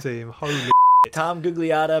Potapenko on the team, holy Tom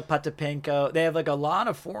Gugliotta, Potapenko. They have like a lot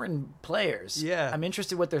of foreign players. Yeah. I'm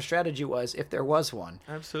interested what their strategy was, if there was one.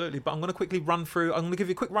 absolutely. But I'm going to quickly run through. I'm going to give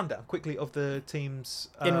you a quick rundown quickly of the teams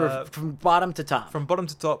From bottom to top. from bottom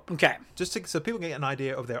to top, Okay, just so people get an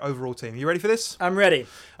idea of their overall team. You ready for this? I'm ready.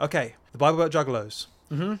 Okay. The Bible Belt Juggalos,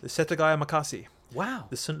 the Setagaya Makasi, Wow.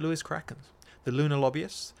 the St. Louis Krakens, the Lunar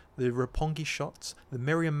Lobbyists, the Roppongi Shots, the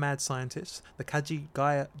Miriam Mad Scientists, the Kaji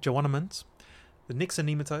Gaia Jawanamans, the Nixon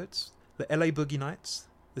Nematodes, the LA Boogie Knights,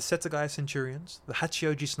 the Setagaya Centurions, the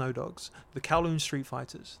Hachioji Snow Dogs, the Kowloon Street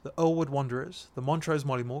Fighters, the Earlwood Wanderers, the Montrose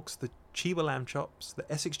Mollymawks, the Chiba Lamb Chops, the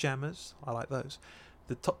Essex Jammers, I like those,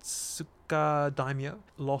 the Totsuka Daimyo,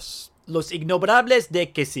 Los Ignobrables de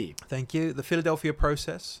Quesi. thank you, the Philadelphia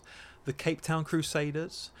Process, the Cape Town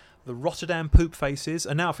Crusaders, the Rotterdam Poop Faces,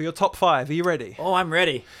 and now for your top 5, are you ready? Oh, I'm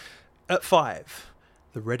ready. At 5,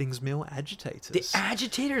 the Reddings Mill Agitators. The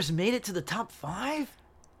Agitators made it to the top 5?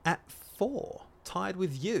 At 4, tied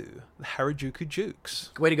with you, the Harajuku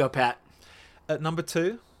Jukes. Way to go, Pat. At number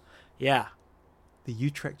 2, Yeah. the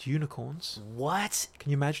Utrecht Unicorns. What?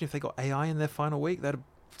 Can you imagine if they got AI in their final week? They'd have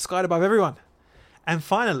skied above everyone. And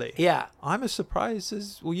finally, Yeah. I'm as surprised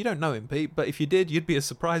as... Well, you don't know him, Pete, but if you did, you'd be as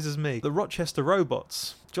surprised as me. The Rochester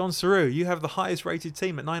Robots. John Saru, you have the highest rated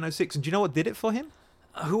team at 906, and do you know what did it for him?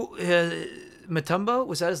 Who? Matumbo?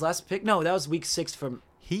 Was that his last pick? No, that was week 6 from...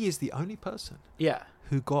 He is the only person Yeah.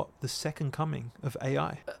 who got the second coming of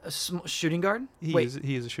AI. Shooting guard? He Wait,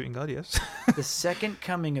 is a shooting guard, yes. the second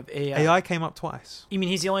coming of AI. AI came up twice. You mean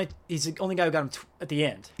he's the only guy who got him at the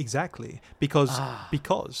end? Exactly. Because Ah.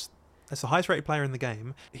 as the highest rated player in the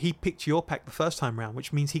game, he picked your pack the first time round,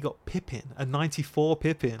 which means he got Pippin, a 94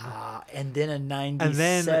 Pippin. And then a And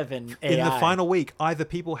 97 then AI. in the final week, either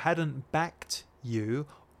people hadn't backed you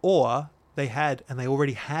or they had, and they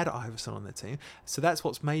already had Iverson on their team. So that's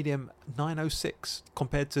what's made him 906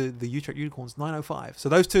 compared to the Utrecht Unicorns 905. So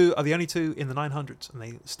those two are the only two in the 900s, and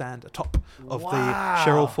they stand atop of Wow. the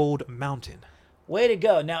Cheryl Ford Mountain. Way to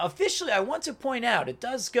go. Now, officially, I want to point out, it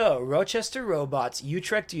does go Rochester Robots,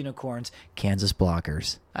 Utrecht Unicorns, Kansas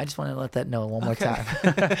Blockers. I just want to let that know one more time.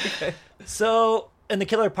 So, and the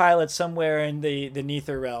Killer Pilots somewhere in the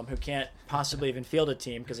Nether realm who can't possibly even field a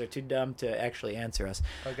team because they're too dumb to actually answer us.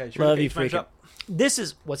 Okay, Love you, freaking. This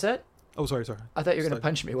is, what's that? Oh, sorry. I thought you were going to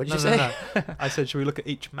punch me. What did No, you no, say? no. I said, should we look at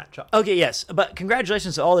each matchup? Okay, yes. But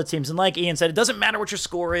congratulations to all the teams. And like Ian said, it doesn't matter what your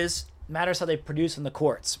score is. It matters how they produce in the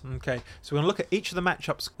courts. Okay, so we're going to look at each of the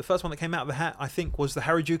matchups. The first one that came out of the hat, I think, was the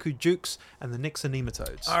Harajuku Jukes and the Nixon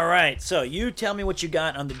Nematodes. All right, so you tell me what you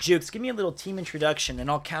got on the Jukes. Give me a little team introduction, and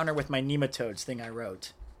I'll counter with my Nematodes thing I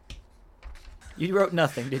wrote. You wrote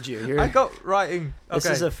nothing, did you? I got writing. This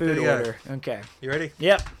Okay, is a food there you go. order. Okay. You ready?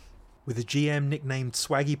 Yep. With a GM nicknamed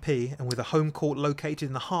Swaggy P and with a home court located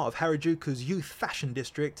in the heart of Harajuku's youth fashion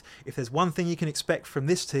district, if there's one thing you can expect from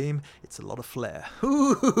this team, it's a lot of flair.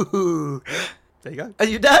 Ooh. There you go. Are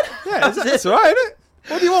you done? Yeah, that's all right, isn't it?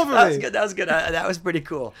 What do you want from That me? was good. That was good. That was pretty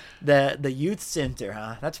cool. The youth center,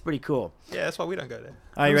 huh? That's pretty cool. Yeah, that's why we don't go there.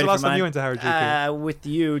 Are you When was ready the last for time mine? you went to Harajuku? With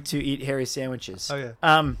you to eat hairy sandwiches. Oh,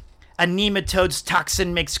 yeah. A nematode's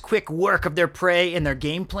toxin makes quick work of their prey, and their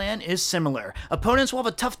game plan is similar. Opponents will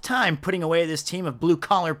have a tough time putting away this team of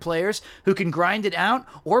blue-collar players who can grind it out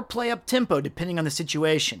or play up tempo depending on the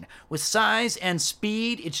situation. With size and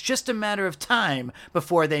speed, it's just a matter of time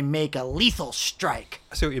before they make a lethal strike.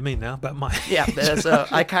 I see what you mean now, but my... Yeah, so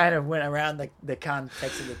I kind of went around the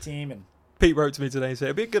context of the team and... Pete wrote to me today and said,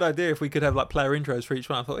 it'd be a good idea if we could have like player intros for each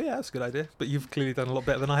one. I thought, yeah, that's a good idea. But you've clearly done a lot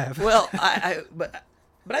better than I have. Well,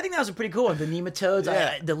 but I think that was a pretty cool one. The nematodes,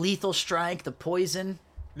 Yeah. the lethal strike, the poison.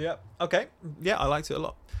 Yeah. Okay. Yeah, I liked it a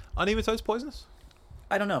lot. Are nematodes poisonous?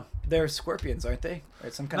 I don't know. They're scorpions, aren't they?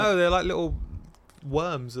 Or some kind No, of... they're like little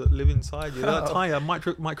worms that live inside you. They're like Oh. tiny,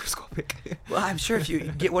 microscopic. Well, I'm sure if you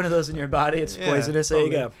get one of those in your body, it's Yeah, poisonous. There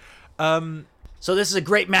you go. probably. So this is a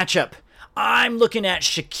great matchup. I'm looking at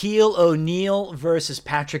Shaquille O'Neal versus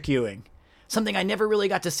Patrick Ewing. Something I never really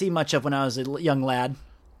got to see much of when I was a young lad.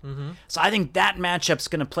 So I think that matchup's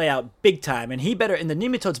going to play out big time, and the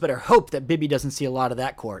nematodes better hope that Bibby doesn't see a lot of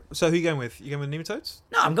that court. So who you going with? You going with nematodes?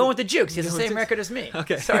 No, I'm going with the Jukes. He has the You're same going with record as me.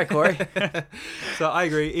 Okay. Sorry, Corey. So I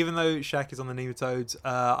agree. Even though Shaq is on the nematodes,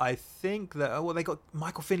 I think that they got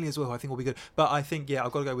Michael Finley as well. I think will be good. But I think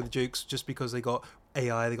I've got to go with the Jukes just because they got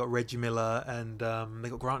AI, they got Reggie Miller, and they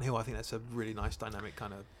got Grant Hill. I think that's a really nice dynamic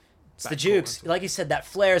kind of. It's the Jukes. Like you said, that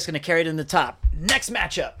flair is going to carry it in the top. Next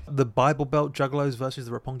matchup. The Bible Belt Juggalos versus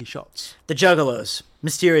the Roppongi Shots. The Juggalos.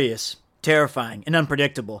 Mysterious, terrifying, and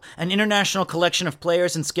unpredictable. An international collection of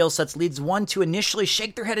players and skill sets leads one to initially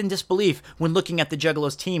shake their head in disbelief when looking at the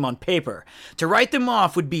Juggalos team on paper. To write them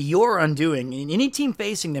off would be your undoing, and any team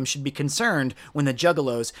facing them should be concerned when the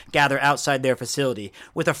Juggalos gather outside their facility.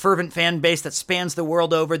 With a fervent fan base that spans the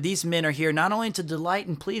world over, these men are here not only to delight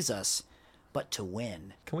and please us, but to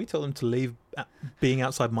win. Can we tell them to leave being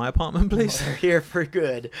outside my apartment, please? They're here for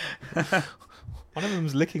good. One of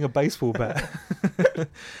them's licking a baseball bat.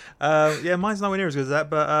 Yeah, mine's nowhere near as good as that,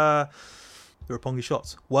 but the Roppongi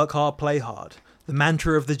Shots. Work hard, play hard. The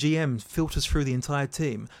mantra of the GM filters through the entire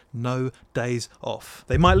team. No days off.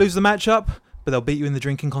 They might lose the matchup, but they'll beat you in the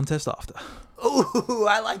drinking contest after. Ooh,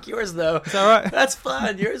 I like yours though. Is that right? That's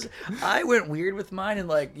fun. Yours, I went weird with mine, and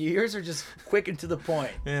like yours are just quick and to the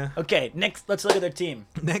point. Yeah. Okay, next, let's look at their team.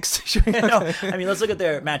 Next, No, I mean, let's look at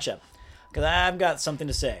their matchup, because I've got something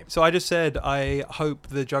to say. So I just said I hope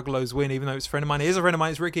the Juggalos win, even though it's a friend of mine. He is a friend of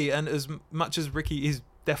mine. It's Ricky, and as much as Ricky is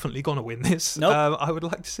definitely going to win this, I would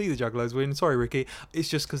like to see the Juggalos win. Sorry, Ricky. It's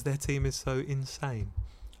just because their team is so insane.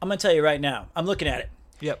 I'm gonna tell you right now. I'm looking at it.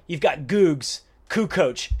 Yep. You've got Googs,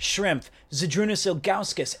 Kukoc, Shrimp, Zydrunas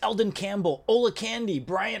Ilgauskas, Eldon Campbell, Ola Candy,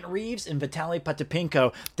 Bryant Reeves, and Vitaly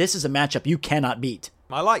Potapinko. This is a matchup you cannot beat.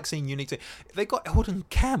 I like seeing unique teams. They got Eldon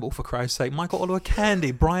Campbell, for Christ's sake, Michael Oliver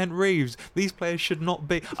Candy, Bryant Reeves. These players should not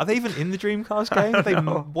be. Are they even in the Dreamcast game? Did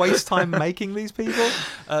they waste time making these people?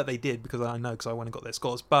 They did, because I know, because I went and got their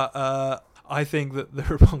scores. But I think that the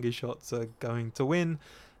Roppongi Shots are going to win.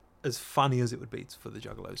 As funny as it would be for the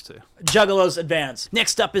Juggalos too. Juggalos advance.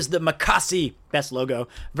 Next up is the Makasi, best logo,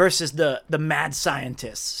 versus the Mad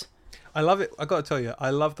Scientists. I love it. I got to tell you,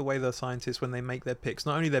 I love the way the scientists, when they make their picks,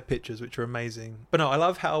 not only their pictures, which are amazing, but no, I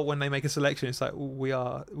love how when they make a selection, it's like we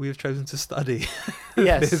have chosen to study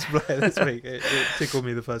this player this week. It tickled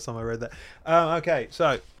me the first time I read that. Okay,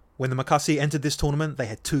 so when the Makasi entered this tournament, they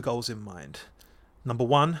had 2 goals in mind. Number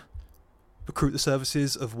 1. Recruit the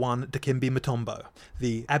services of one Dikembe Mutombo,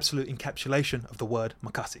 the absolute encapsulation of the word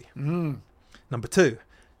Makasi. Number 2,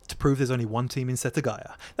 to prove there's only one team in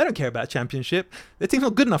Setagaya. They don't care about a championship. Their team's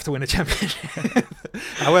not good enough to win a championship.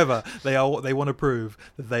 However, they want to prove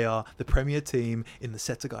that they are the premier team in the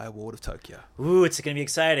Setagaya Ward of Tokyo. Ooh, it's going to be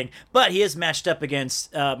exciting. But he is matched up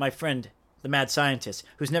against my friend, the Mad Scientist,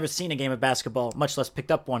 who's never seen a game of basketball, much less picked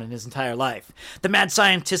up one in his entire life. The Mad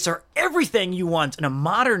Scientists are everything you want in a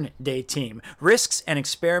modern-day team. Risks and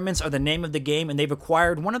experiments are the name of the game, and they've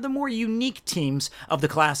acquired one of the more unique teams of the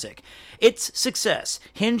Classic. Its success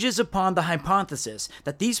hinges upon the hypothesis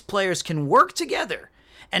that these players can work together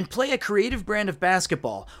and play a creative brand of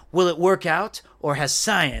basketball. Will it work out, or has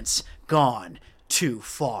science gone too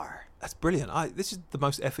far? That's brilliant. This is the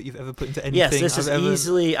most effort you've ever put into anything. Yes, this is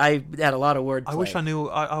easily. I had a lot of wordplay. I wish I knew.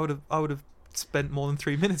 I would have spent more than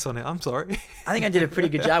 3 minutes on it. I'm sorry. I think I did a pretty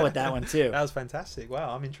good job with that one too. That was fantastic.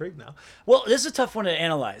 Wow, I'm intrigued now. Well, this is a tough one to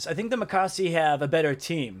analyze. I think the Makasi have a better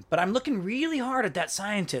team, but I'm looking really hard at that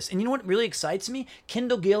Scientist. And you know what really excites me?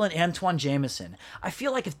 Kendall Gill and Antoine Jameson. I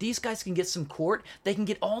feel like if these guys can get some court, they can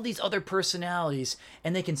get all these other personalities,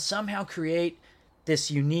 and they can somehow create this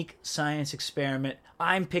unique science experiment.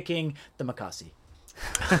 I'm picking the Makasi.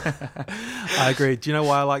 I agree. Do you know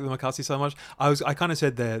why I like the Makasi so much? I kind of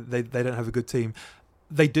said they don't have a good team.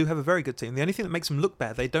 They do have a very good team. The only thing that makes them look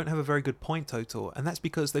bad, they don't have a very good point total, and that's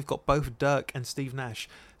because they've got both Dirk and Steve Nash,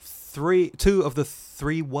 2 of the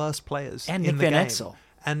 3 worst players and in Nick the Van game. Exel.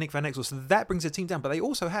 And Nick Van Exel. So that brings their team down. But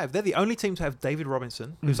they're the only team to have David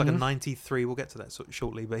Robinson, who's like a 93. We'll get to that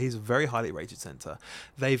shortly, but he's a very highly rated center.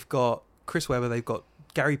 They've got Chris Webber. They've got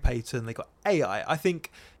Gary Payton. They've got AI. I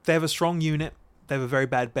think they have a strong unit. They have a very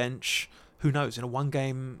bad bench. Who knows? In a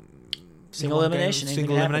one-game... Single elimination, anything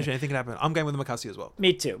can happen. I'm going with the Makasi as well.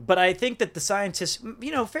 Me too. But I think that the Scientists,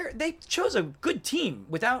 they chose a good team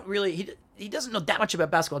without really... He doesn't know that much about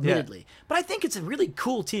basketball, admittedly. But I think it's a really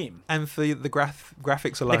cool team. And for the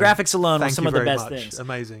graphics alone... The graphics alone were thank some you of the very best much. things.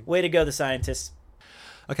 Amazing. Way to go, the Scientists.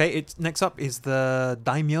 Okay, next up is the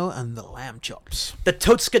Daimyo and the Lamb Chops. The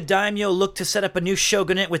Totsuka Daimyo look to set up a new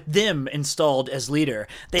shogunate with them installed as leader.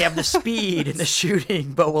 They have the speed and the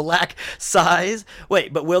shooting, but will lack size.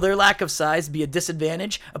 But will their lack of size be a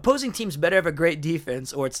disadvantage? Opposing teams better have a great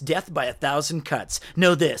defense, or it's death by 1,000 cuts.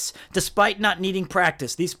 Know this: despite not needing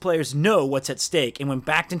practice, these players know what's at stake, and when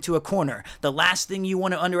backed into a corner, the last thing you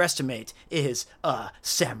want to underestimate is a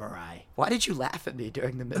samurai. Why did you laugh at me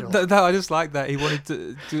during the middle? No, I just like that. He wanted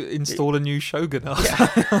to install a new shogunate. Yeah.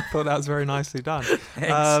 I thought that was very nicely done.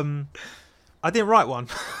 I didn't write one.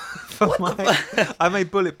 I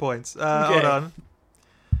made bullet points. Hold on.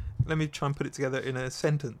 Let me try and put it together in a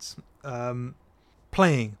sentence.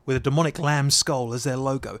 Playing with a demonic lamb skull as their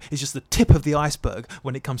logo is just the tip of the iceberg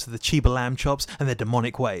when it comes to the Chiba lamb chops and their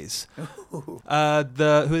demonic ways. Who are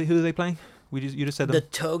they playing? You just said them. The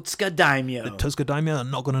Totsuka Daimyo. The Totsuka Daimyo are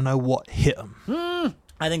not going to know what hit them.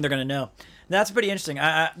 I think they're going to know. That's pretty interesting.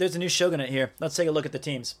 There's a new shogunate here. Let's take a look at the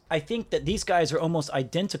teams. I think that these guys are almost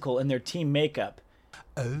identical in their team makeup.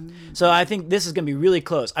 Oh. So I think this is going to be really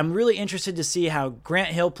close. I'm really interested to see how Grant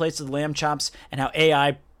Hill plays with the lamb chops and how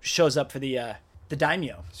AI shows up for the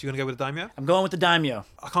Daimyo. So you're going to go with the Daimyo? I'm going with the Daimyo.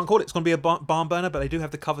 I can't call it. It's going to be a barn burner, but they do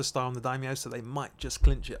have the cover star on the Daimyo, so they might just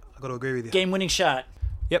clinch it. I've got to agree with you. Game-winning shot.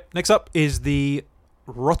 Yep. Next up is the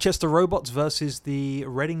Rochester Robots versus the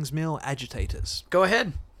Reddings Mill Agitators. Go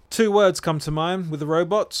ahead. 2 words come to mind with the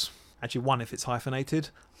robots. Actually, 1 if it's hyphenated.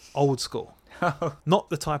 Old school. Not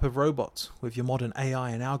the type of robots with your modern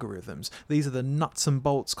AI and algorithms. These are the nuts and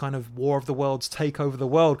bolts kind of War of the Worlds, take over the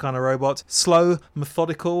world kind of robots. Slow,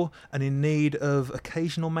 methodical, and in need of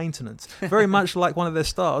occasional maintenance. Very much like one of their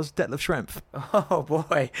stars, Detlef Schrempf. Oh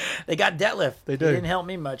boy, they got Detlef. They do. He didn't help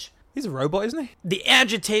me much. He's a robot, isn't he? The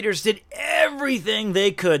agitators did everything they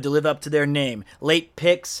could to live up to their name. Late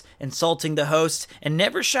picks, insulting the host, and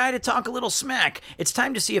never shy to talk a little smack. It's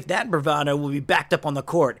time to see if that bravado will be backed up on the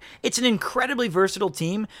court. It's an incredibly versatile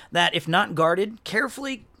team that, if not guarded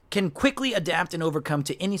carefully, can quickly adapt and overcome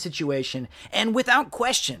to any situation. And without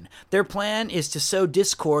question, their plan is to sow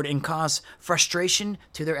discord and cause frustration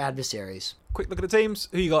to their adversaries. Quick look at the teams.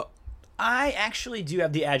 Who you got? I actually do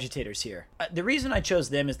have the agitators here. The reason I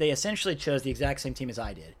chose them is they essentially chose the exact same team as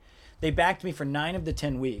I did. They backed me for 9 of the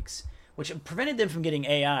 10 weeks, which prevented them from getting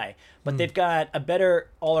AI. But they've got a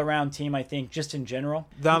better all-around team, I think, just in general.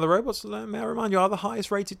 Now the robots, may I remind you, are the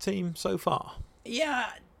highest rated team so far. Yeah,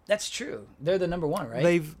 that's true. They're the number 1,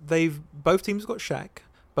 right? Both teams have got Shaq.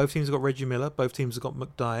 Both teams have got Reggie Miller. Both teams have got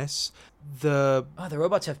McDice. The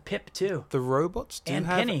robots have Pip, too. The robots do and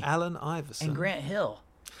have Penny. Allen Iverson. And Grant Hill.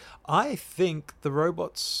 I think the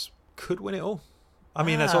robots could win it all. I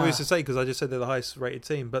mean, that's obvious to say because I just said they're the highest rated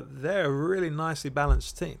team, but they're a really nicely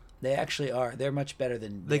balanced team. They actually are. They're much better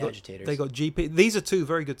than the agitators. They got GP. These are 2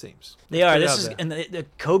 very good teams. They are. And the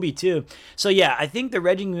Kobe, too. So, yeah, I think the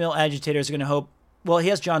Redding Mill agitators are going to hope. Well, he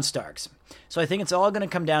has John Starks. So I think it's all going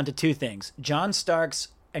to come down to 2 things. John Starks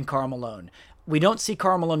and Karl Malone. We don't see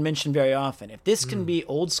Karl Malone mentioned very often. If this can be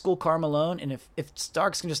old school Karl Malone, and if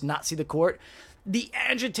Starks can just not see the court, the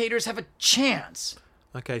agitators have a chance.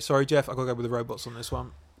 Okay, sorry, Jeff. I've got to go with the robots on this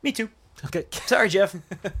one. Me too. Okay. Sorry, Jeff.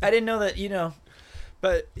 I didn't know that,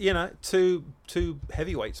 But, two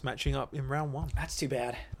heavyweights matching up in round 1. That's too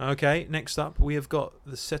bad. Okay, next up, we have got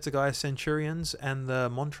the Setagaya Centurions and the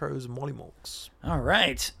Montrose Mollymawks. All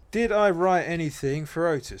right. Did I write anything for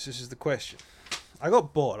Otis? This is the question. I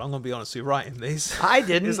got bored, I'm going to be honest with you, writing these. I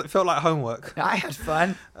didn't. It felt like homework. I had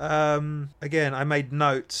fun. Again, I made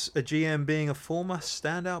notes. A GM being a former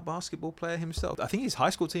standout basketball player himself. I think his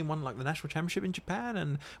high school team won like the national championship in Japan,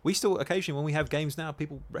 and we still occasionally, when we have games now,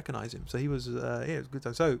 people recognize him. So he was, it was a good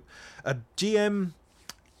time. So a GM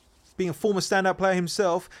being a former standout player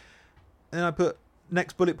himself, and then I put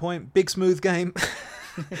next bullet point, big smooth game,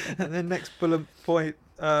 and then next bullet point,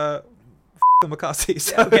 McCarthy.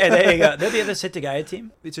 So. Okay, there you go. They'll be the Setagaya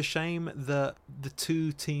team. It's a shame that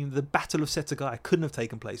the Battle of Setagaya couldn't have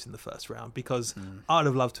taken place in the first round because I'd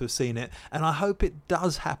have loved to have seen it, and I hope it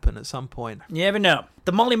does happen at some point. You never know.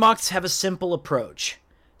 The Mollymawks have a simple approach.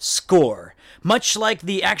 Score. Much like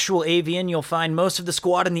the actual Avian, you'll find most of the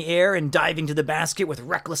squad in the air and diving to the basket with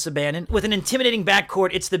reckless abandon. With an intimidating backcourt,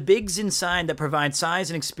 it's the bigs inside that provide size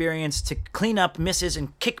and experience to clean up misses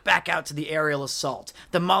and kick back out to the aerial assault.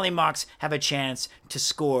 The Mollymawks have a chance to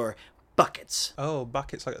score buckets. Oh,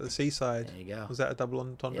 buckets like at the seaside. There you go. Was that a double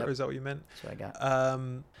entendre? Yep. Is that what you meant? That's what I got.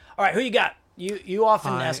 All right, who you got? You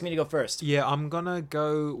often ask me to go first. Yeah, I'm going to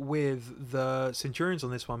go with the Centurions on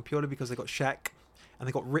this one purely because they got Shaq. And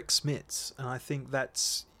they got Rick Smits, and I think I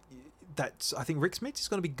think Rick Smits is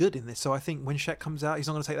going to be good in this. So I think when Shaq comes out, he's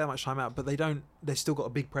not going to take that much time out. But they still got a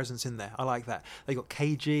big presence in there. I like that. They got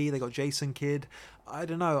KG, they got Jason Kidd. I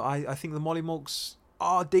don't know. I think the Mollymawks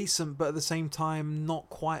are decent, but at the same time, not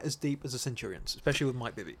quite as deep as the Centurions, especially with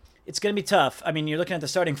Mike Bibby. It's going to be tough. I mean, you're looking at the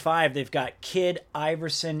starting 5. They've got Kidd,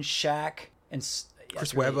 Iverson, Shaq, and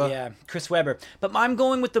Chris Webber. Yeah, Chris Webber. But I'm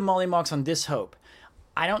going with the Mollymawks on this hope.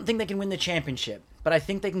 I don't think they can win the championship, but I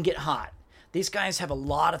think they can get hot. These guys have a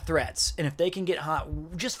lot of threats, and if they can get hot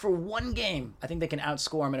just for one game, I think they can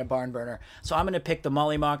outscore them in a barn burner. So I'm going to pick the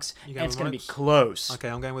Mollymox, and it's going to be close. Okay,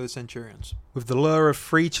 I'm going with the Centurions. With the lure of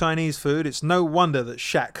free Chinese food, it's no wonder that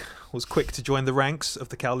Shaq was quick to join the ranks of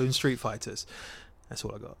the Kowloon Street Fighters. That's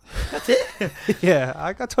all I got. That's it? Yeah,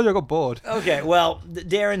 I told you I got bored. Okay, well,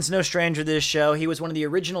 Darren's no stranger to this show. He was one of the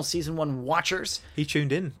original Season 1 watchers. He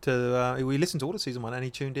tuned in to, we listened to all of Season 1, and he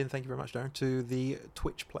tuned in, thank you very much, Darren, to the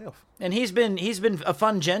Twitch playoff. And he's been a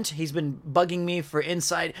fun gent. He's been bugging me for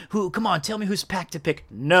insight. Come on, tell me whose pack to pick.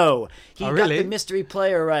 No. He got the mystery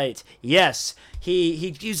player right. Yes.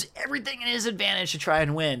 He used everything in his advantage to try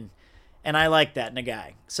and win. And I like that in a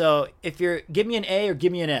guy. So give me an A or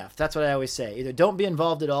give me an F. That's what I always say. Either don't be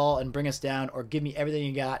involved at all and bring us down, or give me everything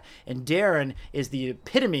you got. And Darren is the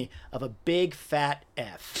epitome of a big fat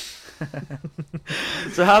F.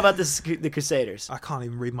 So how about the Crusaders? I can't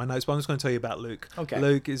even read my notes, but I'm just going to tell you about Luke. Okay.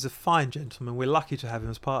 Luke is a fine gentleman. We're lucky to have him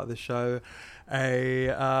as part of the show.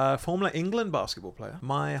 A Formula England basketball player.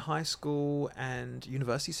 My high school and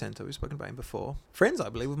university centre, we've spoken about him before. Friends, I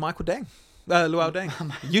believe, with Michael Deng. Luau Deng.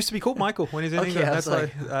 Used to be called Michael when he's in England. That's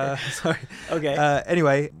sorry. Okay.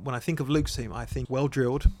 Anyway, when I think of Luke's team, I think well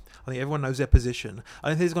drilled. I think everyone knows their position. I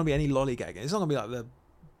don't think there's going to be any lollygagging. It's not going to be like the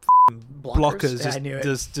blockers. Yeah, I knew it.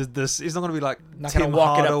 Just it's not going to be like not Tim gonna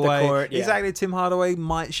walk Hardaway. It up the court. Yeah. Exactly. Tim Hardaway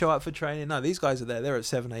might show up for training. No, these guys are there. They're at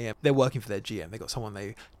 7 a.m. They're working for their GM. They got someone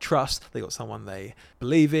they trust. They got someone they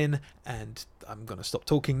believe in. And I'm going to stop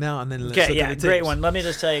talking now and then let's look at the great teams. one. Let me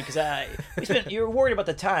just tell you, because you were worried about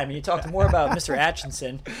the time, and you talked more about Mr.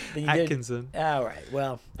 Atkinson than you Atkinson. did. All right.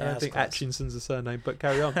 Well, I don't think Atkinson's a surname, but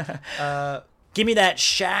carry on. Give me that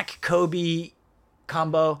Shaq Kobe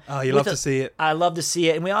combo. Oh, you love to see it. I love to see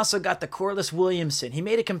it. And we also got the Corliss Williamson. He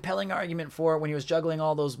made a compelling argument for it when he was juggling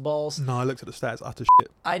all those balls. No, I looked at the stats. Utter shit.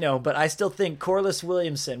 I know, but I still think Corliss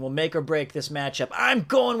Williamson will make or break this matchup. I'm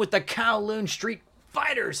going with the Kowloon Street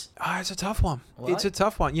Fighters. It's a tough one. What? It's a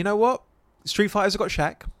tough one. You know what? Street Fighters have got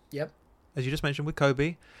Shaq. Yep. As you just mentioned with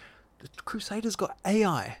Kobe. The Crusaders got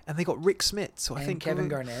AI, and they got Rick Smith. So I think Kevin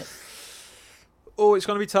Garnett. Oh, it's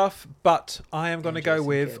going to be tough, but I am going to go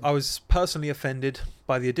with... I was personally offended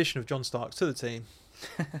by the addition of John Starks to the team.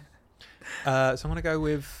 So I'm going to go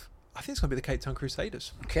with... I think it's going to be the Cape Town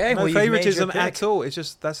Crusaders. Okay. No favoritism at all. It's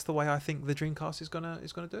just that's the way I think the Dreamcast is going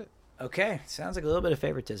to do it. Okay. Sounds like a little bit of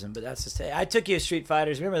favoritism, but that's just... I took you as Street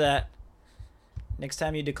Fighters. Remember that. Next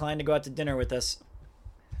time you decline to go out to dinner with us.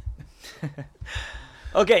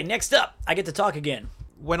 Okay, next up, I get to talk again.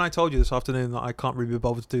 When I told you this afternoon that I can't really be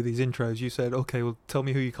bothered to do these intros, you said, okay, well, tell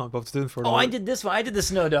me who you can't bother to do them for. I did this one. I did the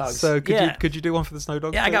Snow Dogs. So could you do one for the Snow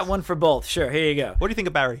Dogs? Yeah, please? I got one for both. Sure, here you go. What do you think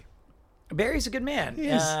of Barry? Barry's a good man. He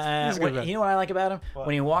is. He's a good man. You know what I like about him? What?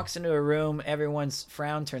 When he walks into a room, everyone's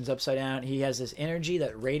frown turns upside down. He has this energy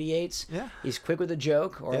that radiates. Yeah. He's quick with a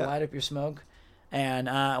joke or light up your smoke. And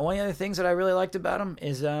one of the other things that I really liked about him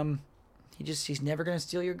is he's never going to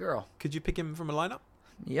steal your girl. Could you pick him from a lineup?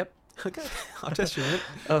 Yep. Okay, I'll test you.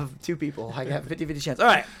 Of two people. I got 50-50 chance. All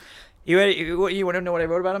right. You ready? You want to know what I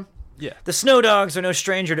wrote about him? Yeah. The Snow Dogs are no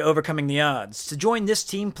stranger to overcoming the odds. To join this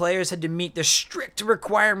team, players had to meet the strict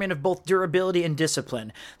requirement of both durability and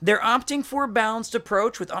discipline. They're opting for a balanced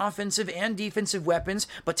approach with offensive and defensive weapons,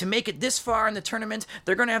 but to make it this far in the tournament,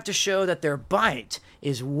 they're going to have to show that their bite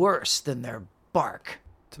is worse than their bark.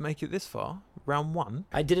 To make it this far, round one?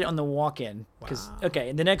 I did it on the walk-in. Wow. Okay,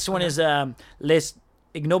 and the next one is Les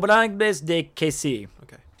Ignobles de KC.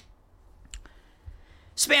 Okay.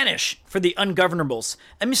 Spanish for the Ungovernables,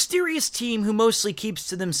 a mysterious team who mostly keeps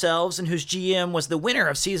to themselves and whose GM was the winner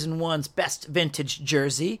of Season 1's Best Vintage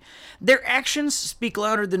Jersey. Their actions speak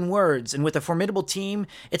louder than words, and with a formidable team,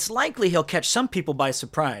 it's likely he'll catch some people by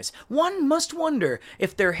surprise. One must wonder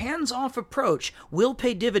if their hands-off approach will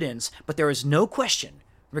pay dividends, but there is no question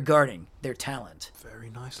regarding their talent. Very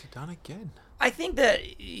nicely done again. I think that,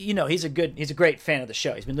 he's a great fan of the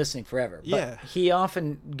show. He's been listening forever. But yeah. He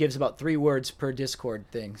often gives about 3 words per Discord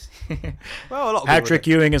things. Well, a lot of Patrick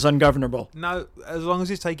Ewing is ungovernable. No, as long as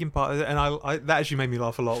he's taking part, and that actually made me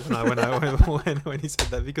laugh a lot when he said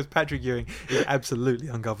that, because Patrick Ewing is absolutely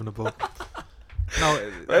ungovernable.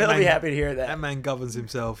 No, he'll be happy to hear that. That man governs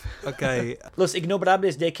himself. Okay. Los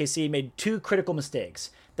Ignobrables de KC made 2 critical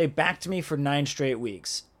mistakes. They backed me for 9 straight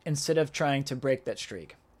weeks instead of trying to break that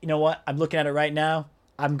streak. You know what? I'm looking at it right now.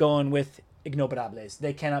 I'm going with Ignobrables.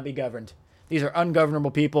 They cannot be governed. These are ungovernable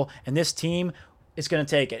people, and this team is going to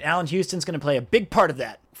take it. Allen Houston's going to play a big part of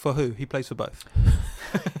that. For who? He plays for both.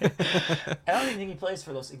 I don't even think he plays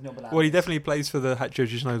for Los Ignobrables. Well, he definitely plays for the Hat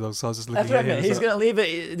Jersey Snow Dogs, so I was just looking That's what at I meant. him. He's going to leave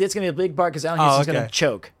it. It's going to be a big part because Allen Houston's going to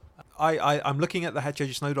choke. I'm looking at the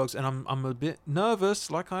Hatcheji Snow Dogs, and I'm a bit nervous,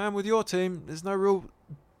 like I am with your team. There's no real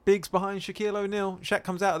bigs behind Shaquille O'Neal. Shaq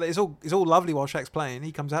comes out of there. It's all lovely while Shaq's playing.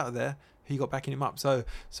 He comes out of there. He got backing him up. So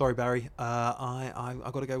sorry, Barry. I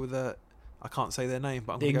got to go with I can't say their name,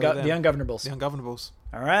 but I'm going to go with them. The Ungovernables. The Ungovernables.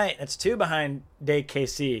 All right, that's 2 behind Day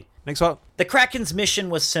KC. Next up. The Kraken's mission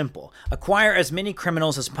was simple: acquire as many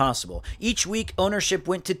criminals as possible. Each week, ownership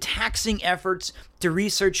went to taxing efforts to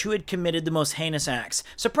research who had committed the most heinous acts.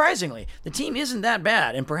 Surprisingly, the team isn't that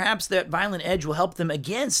bad, and perhaps that violent edge will help them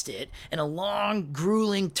against it in a long,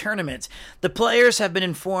 grueling tournament. The players have been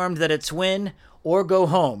informed that it's win or go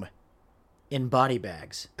home in body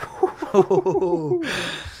bags.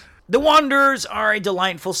 The Wanderers are a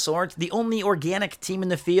delightful sort, the only organic team in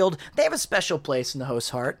the field. They have a special place in the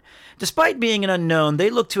host's heart. Despite being an unknown, they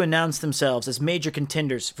look to announce themselves as major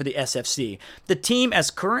contenders for the SFC. The team, as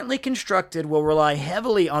currently constructed, will rely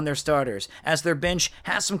heavily on their starters, as their bench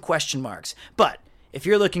has some question marks. But if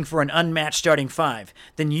you're looking for an unmatched starting 5,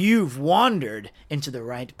 then you've wandered into the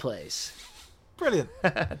right place. Brilliant.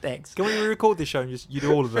 Thanks. Can we re-record this show and you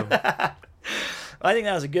do all of them? I think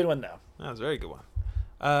that was a good one, though. That was a very good one.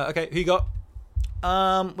 Okay, who you got?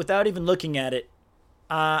 Without even looking at it,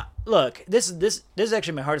 look, this is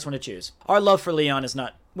actually my hardest one to choose. Our love for Leon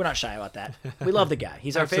we're not shy about that. We love the guy.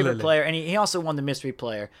 He's our favorite player, and he also won the mystery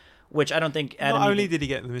player, which I don't think Adam... Not only did he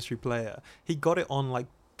get the mystery player, he got it on like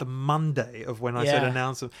the Monday of when I said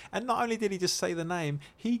announce him. And not only did he just say the name,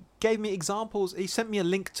 he gave me examples. He sent me a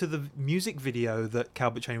link to the music video that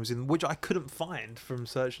Calvert Chain was in, which I couldn't find from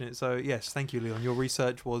searching it. So yes, thank you, Leon. Your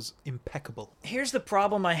research was impeccable. Here's the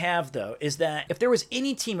problem I have, though, is that if there was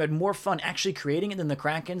any team who had more fun actually creating it than the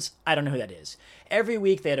Krakens, I don't know who that is. Every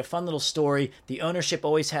week they had a fun little story. The ownership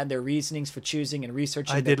always had their reasonings for choosing and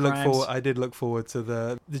researching their crimes. I did look forward to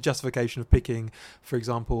the justification of picking, for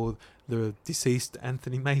example, the deceased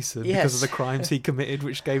Anthony Mason because of the crimes he committed,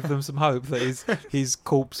 which gave them some hope that his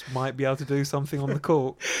corpse might be able to do something on the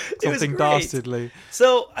court, something dastardly.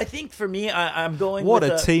 So I think for me, I'm going what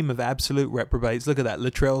with a team of absolute reprobates. Look at that.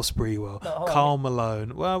 Latrell Sprewell, Karl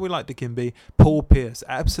Malone. Well, we like Dikembe. Paul Pierce.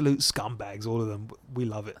 Absolute scumbags, all of them. We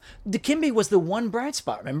love it. Dikembe was the one bright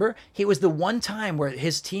spot, remember? He was the one time where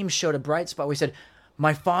his team showed a bright spot where he said,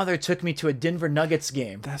 my father took me to a Denver Nuggets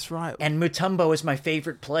game. That's right. And Mutombo is my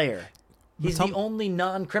favorite player. He's the only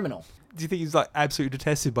non-criminal. Do you think he's like absolutely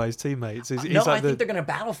detested by his teammates? I think they're going to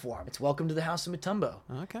battle for him. It's welcome to the house of Mutombo.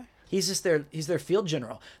 Okay. He's their field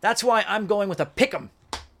general. That's why I'm going with a pick'em.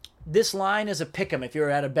 This line is a pick'em if you're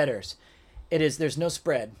out of bettors. There's no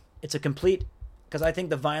spread. It's a complete, because I think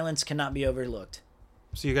the violence cannot be overlooked.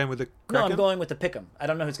 So you're going with the No, Kraken? I'm going with the pick'em. I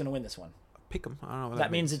don't know who's going to win this one. Pick'em? I don't know what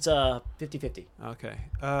that means. It's 50-50. Okay.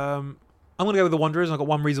 I'm going to go with the Wanderers, and I've got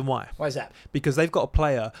one reason why. Why is that? Because they've got a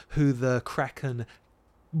player who the Kraken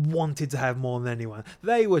wanted to have more than anyone.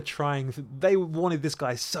 They wanted this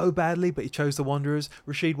guy so badly, but he chose the Wanderers,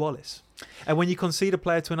 Rasheed Wallace. And when you concede a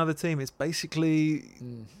player to another team, it's basically,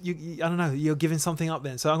 I don't know, you're giving something up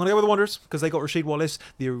then. So I'm going to go with the Wanderers because they got Rasheed Wallace,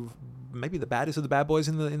 maybe the baddest of the bad boys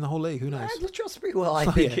in the whole league. Who knows? Let's trust pretty well, I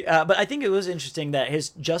think. But I think it was interesting that his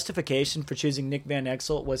justification for choosing Nick Van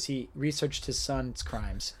Exel was he researched his son's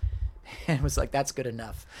crimes. And it was like, that's good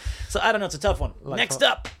enough. So I don't know, it's a tough one. Next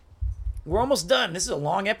up, we're almost done. This is a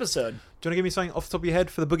long episode. Do you want to give me something off the top of your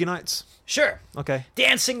head for the Boogie Nights? Sure. Okay.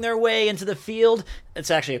 Dancing their way into the field.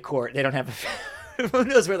 It's actually a court. They don't have a... Who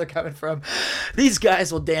knows where they're coming from? These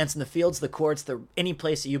guys will dance in the fields, the courts, any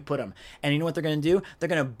place that you put them. And you know what they're going to do? They're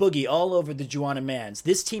going to boogie all over the Juana Mans.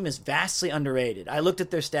 This team is vastly underrated. I looked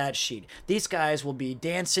at their stat sheet. These guys will be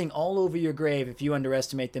dancing all over your grave if you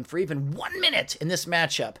underestimate them for even 1 minute in this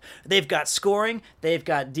matchup. They've got scoring, they've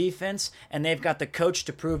got defense, and they've got the coach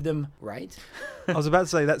to prove them right. I was about to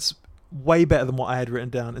say that's way better than what I had written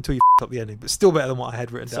down until you up the ending, but still better than what I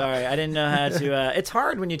had written down. Sorry, I didn't know how to... it's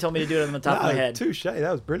hard when you told me to do it on the top of my head. Touche,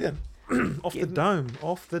 that was brilliant. Off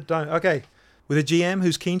the dome. Okay. With a GM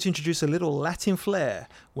who's keen to introduce a little Latin flair.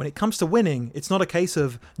 When it comes to winning, it's not a case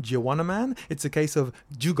of "Do you want a man?" It's a case of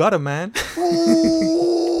 "Do you got a man?"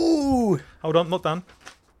 Ooh! Hold on, not done.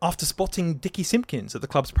 After spotting Dickie Simpkins at the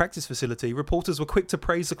club's practice facility, reporters were quick to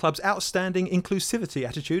praise the club's outstanding inclusivity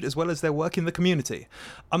attitude as well as their work in the community.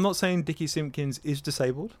 I'm not saying Dickie Simpkins is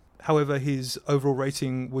disabled. However, his overall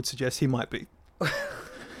rating would suggest he might be.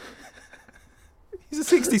 He's a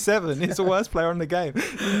 67. He's the worst player in the game.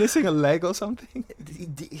 He's missing a leg or something.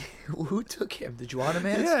 Who took him? The Juana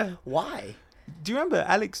Mans? Yeah. Why? Do you remember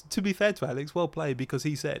Alex? To be fair to Alex, well played, because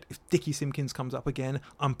he said, if Dickie Simpkins comes up again,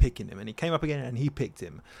 I'm picking him. And he came up again and he picked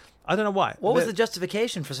him. I don't know why. What was the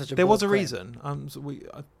justification for such a There bold was a claim? reason.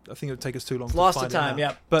 I think it would take us too long Lost to the find time, it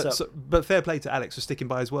out. yep. But fair play to Alex for sticking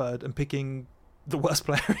by his word and picking the worst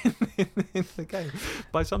player in the game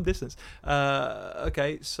by some distance.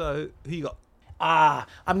 Okay, so who you got?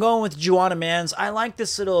 I'm going with Juana Mans. I like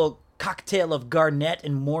this little cocktail of Garnett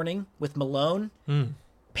and Mourning with Malone.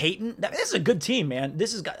 Peyton. This is a good team, man.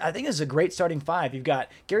 I think this is a great starting five. You've got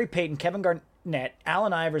Gary Payton, Kevin Garnett,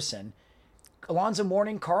 Allen Iverson, Alonzo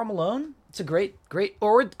Mourning, Karl Malone. It's a great,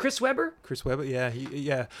 or Chris Webber. Chris Webber,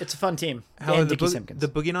 yeah. It's a fun team. However, And Dickie Simpkins. the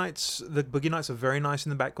Boogie Knights are very nice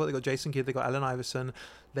in the backcourt. They've got Jason Kidd, they've got Allen Iverson,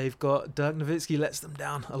 they've got Dirk Nowitzki, lets them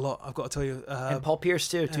down a lot, I've got to tell you. And Paul Pierce,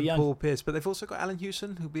 too, too young. Paul Pierce, but they've also got Allen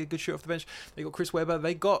Houston, who'll be a good shooter off the bench. They've got Chris Webber.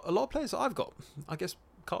 They got a lot of players that I've got. I guess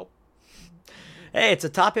Carl. Hey, it's a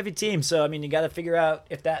top-heavy team, so, I mean, you got to figure out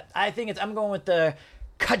if that... I'm going with the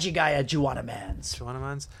Kajigaya Juana Mans. Juana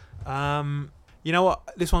Mans. You know what?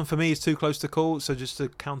 This one for me is too close to call, so just to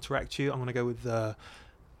counteract you, I'm going to go with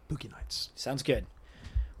Boogie Nights. Sounds good.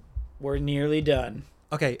 We're nearly done.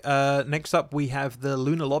 Okay, next up we have the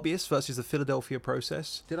Lunar Lobbyists versus the Philadelphia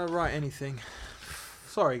Process. Did I write anything?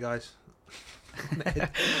 Sorry, guys.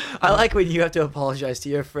 I like when you have to apologize to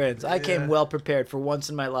your friends. I came well prepared for once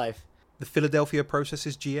in my life. The Philadelphia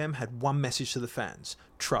Process's GM had one message to the fans: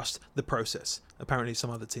 trust the process. Apparently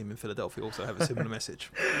some other team in Philadelphia also have a similar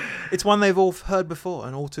message. It's one they've all heard before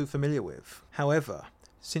and all too familiar with. However,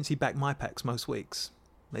 since he backed my packs most weeks,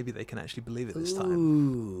 maybe they can actually believe it this time.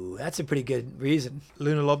 Ooh, that's a pretty good reason.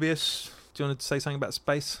 Lunar Lobbyists, do you want to say something about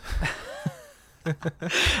space?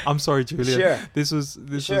 I'm sorry, Julian. Sure. This was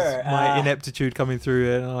my ineptitude coming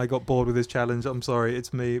through, and I got bored with this challenge. I'm sorry.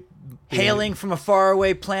 It's me. Hailing from a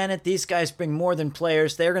faraway planet, these guys bring more than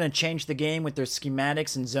players. They're going to change the game with their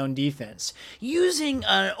schematics and zone defense. Using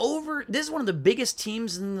this is one of the biggest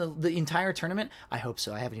teams in the entire tournament. I hope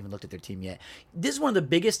so. I haven't even looked at their team yet. This is one of the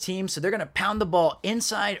biggest teams, so they're going to pound the ball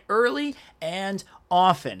inside early and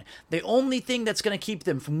often. The only thing that's going to keep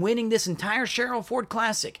them from winning this entire Cheryl Ford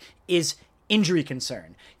Classic is injury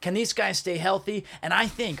concern. Can these guys stay healthy? And I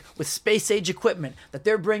think with space age equipment that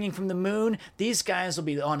they're bringing from the moon, these guys will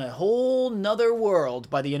be on a whole nother world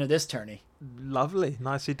by the end of this tourney. Lovely.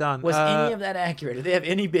 Nicely done. Was any of that accurate? Do they have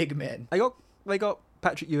any big men? They got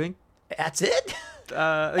Patrick Ewing. That's it?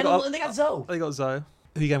 They They got Zoe. They got Zoe.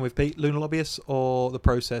 Who are you going with, Pete? Lunar Lobbyists or the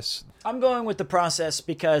Process? I'm going with the Process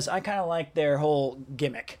because I kind of like their whole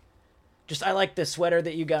gimmick. I like the sweater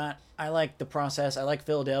that you got. I like the Process. I like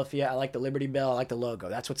Philadelphia. I like the Liberty Bell. I like the logo.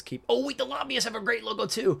 That's what's keep. Oh wait, the Lobbyists have a great logo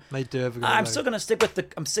too. They do have a good I'm logo. still gonna stick with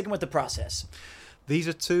I'm sticking with the Process. These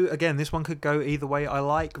are two. Again, this one could go either way. I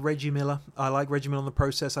like Reggie Miller. On the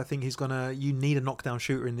Process. I think you need a knockdown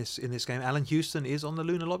shooter in this game. Allen Houston is on the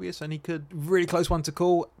Lunar Lobbyists, and he could really close one to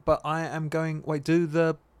call. But I am going. Wait, do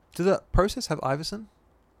the Process have Iverson?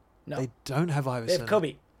 No, they don't have they Iverson. have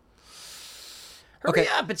Kobe. Hurry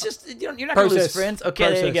up! It's just you're not Process. gonna lose friends. Okay,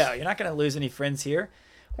 Process. there you go. You're not gonna lose any friends here.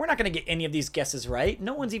 We're not gonna get any of these guesses right.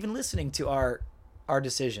 No one's even listening to our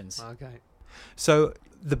decisions. Okay. So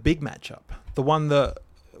the big matchup, the one that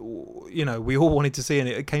we all wanted to see, and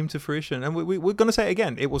it came to fruition. And we're going to say it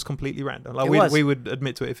again. It was completely random. We would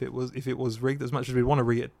admit to it if it was rigged. As much as we'd want to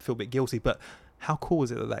rig it, feel a bit guilty. But how cool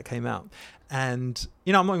was it that came out? And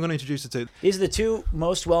I'm not even going to introduce the two. These are the two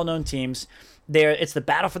most well-known teams. It's the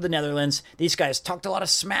battle for the Netherlands. These guys talked a lot of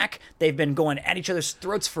smack. They've been going at each other's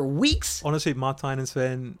throats for weeks. Honestly, Martijn and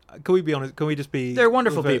Sven, can we be honest? Can we just be... They're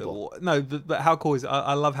wonderful people. No, but how cool is it?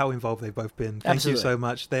 I love how involved they've both been. Thank Absolutely. you so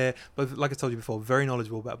much. They're both, like I told you before, very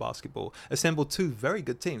knowledgeable about basketball. Assembled two very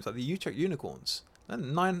good teams, like the Utrecht Unicorns,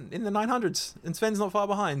 in the 900s, and Sven's not far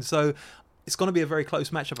behind. So it's going to be a very close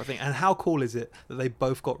matchup, I think. And how cool is it that they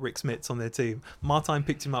both got Rick Smits on their team? Martijn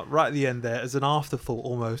picked him up right at the end there as an afterthought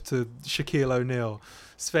almost to Shaquille O'Neal.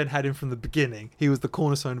 Sven had him from the beginning. He was the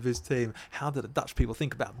cornerstone of his team. How did the Dutch people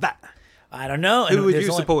think about that? I don't know. Who would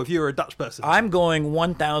you support if you were a Dutch person? I'm going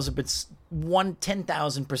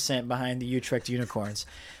 10,000% behind the Utrecht Unicorns.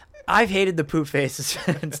 I've hated the poop faces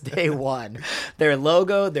since day one. Their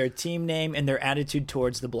logo, their team name, and their attitude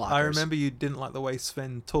towards the blockers. I remember you didn't like the way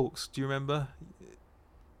Sven talks. Do you remember?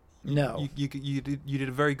 No. You did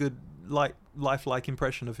a very good lifelike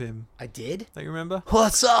impression of him. I did? Don't you remember?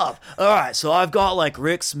 What's up? All right, so I've got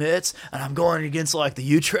Rick Smits, and I'm going against the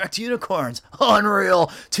Utrecht Unicorns.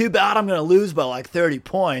 Unreal. Too bad I'm going to lose by 30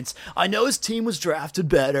 points. I know his team was drafted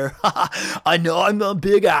better. I know I'm a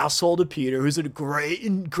big asshole to Peter, who's a great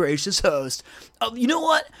and gracious host. You know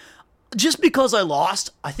what? Just because I lost,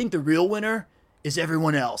 I think the real winner is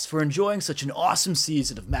everyone else for enjoying such an awesome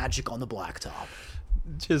season of Magic on the Blacktop.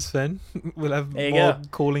 Cheers, Sven. We'll have There you more go.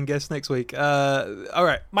 calling guests next week. All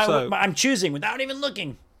right. I'm choosing without even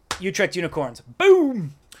looking. Utrecht Unicorns.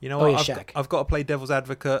 Boom. You know Oh, what? yeah, Shaq. I've got to play devil's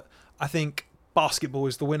advocate. I think basketball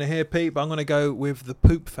is the winner here, Pete, but I'm going to go with the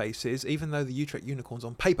Poop Faces, even though the Utrecht Unicorns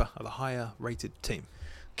on paper are the higher rated team.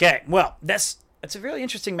 Okay, well, that's a really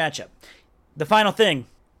interesting matchup. The final thing.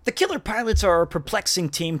 The Killer Pilots are a perplexing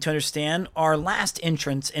team to understand, our last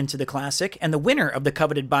entrance into the Classic, and the winner of the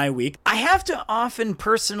coveted bye week. I have to often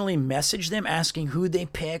personally message them asking who they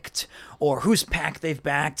picked or whose pack they've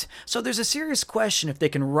backed, so there's a serious question if they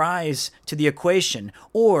can rise to the equation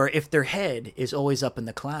or if their head is always up in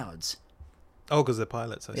the clouds. Oh, because they're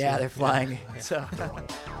pilots. I see. Yeah, they're flying. So.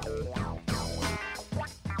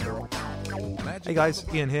 Hey guys,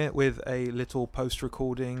 Ian here with a little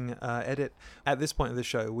post-recording edit. At this point of the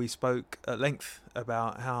show, we spoke at length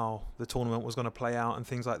about how the tournament was going to play out and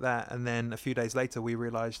things like that, and then a few days later we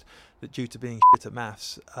realised that due to being shit at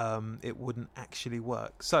maths, it wouldn't actually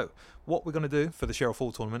work. So, what we're going to do for the Sheriff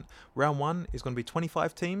Hall tournament, round 1 is going to be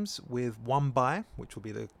 25 teams with 1 bye, which will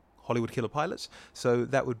be the Hollywood Killer Pilots, so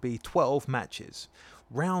that would be 12 matches.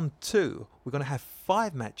 Round 2, we're going to have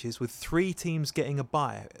 5 matches with 3 teams getting a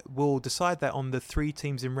bye. We'll decide that on the 3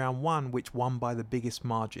 teams in round 1, which won by the biggest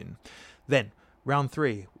margin. Then, round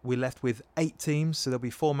 3, we're left with 8 teams, so there'll be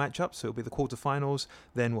 4 matchups. So it'll be the quarterfinals,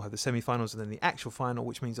 then we'll have the semi-finals, and then the actual final,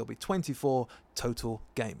 which means there'll be 24 total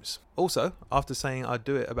games. Also, after saying I'd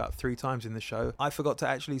do it about 3 times in the show, I forgot to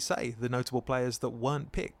actually say the notable players that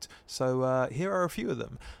weren't picked. So here are a few of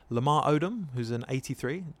them. Lamar Odom, who's an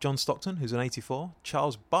 83, John Stockton, who's an 84,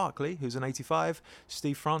 Charles Barkley, who's an 85,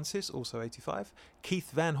 Steve Francis, also 85, Keith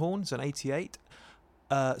Van Horn's an 88,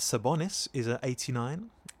 Sabonis is an 89,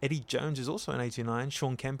 Eddie Jones is also an 89,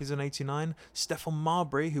 Sean Kemp is an 89, Stefan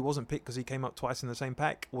Marbury, who wasn't picked because he came up twice in the same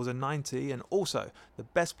pack, was a 90, and also the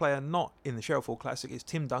best player not in the Sheriff Hall Classic is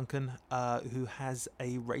Tim Duncan, who has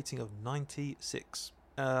a rating of 96.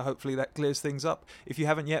 Hopefully that clears things up. If you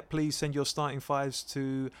haven't yet, please send your starting 5s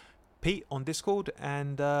to Pete on Discord,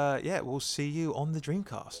 and we'll see you on the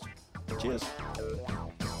Dreamcast. Cheers.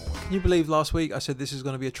 Can you believe last week I said this is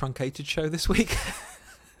going to be a truncated show this week?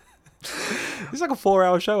 It's like a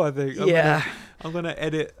 4-hour show, I think. I'm gonna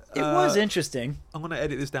edit. It was interesting. I'm going to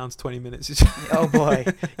edit this down to 20 minutes. Oh boy.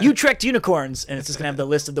 Utrecht Unicorns. And it's just going to have the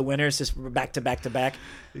list of the winners just back to back to back.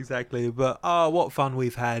 Exactly. But what fun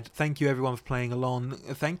we've had. Thank you everyone for playing along.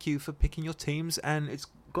 Thank you for picking your teams. And it's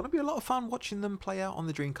going to be a lot of fun watching them play out on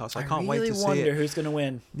the Dreamcast. I can't wait to see it. I really wonder who's going to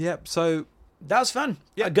win. Yep. So that was fun.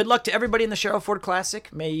 Yeah. Good luck to everybody in the Sheriff Ford Classic.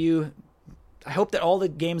 I hope that all the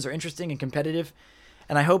games are interesting and competitive.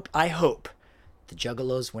 And I hope the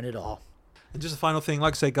Juggalos win it all. And just a final thing,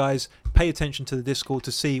 like I say, guys, pay attention to the Discord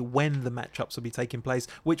to see when the matchups will be taking place,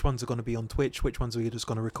 which ones are going to be on Twitch, which ones we're just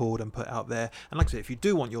going to record and put out there. And like I say, if you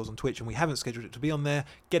do want yours on Twitch and we haven't scheduled it to be on there,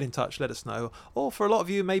 get in touch, let us know. Or for a lot of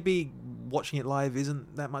you, maybe watching it live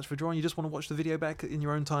isn't that much of a draw and you just want to watch the video back in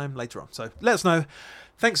your own time later on. So let us know.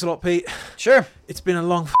 Thanks a lot, Pete. Sure. It's been a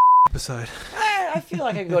long episode. I feel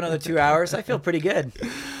like I could go another 2 hours. I feel pretty good.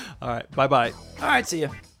 All right. Bye-bye. All right. See you.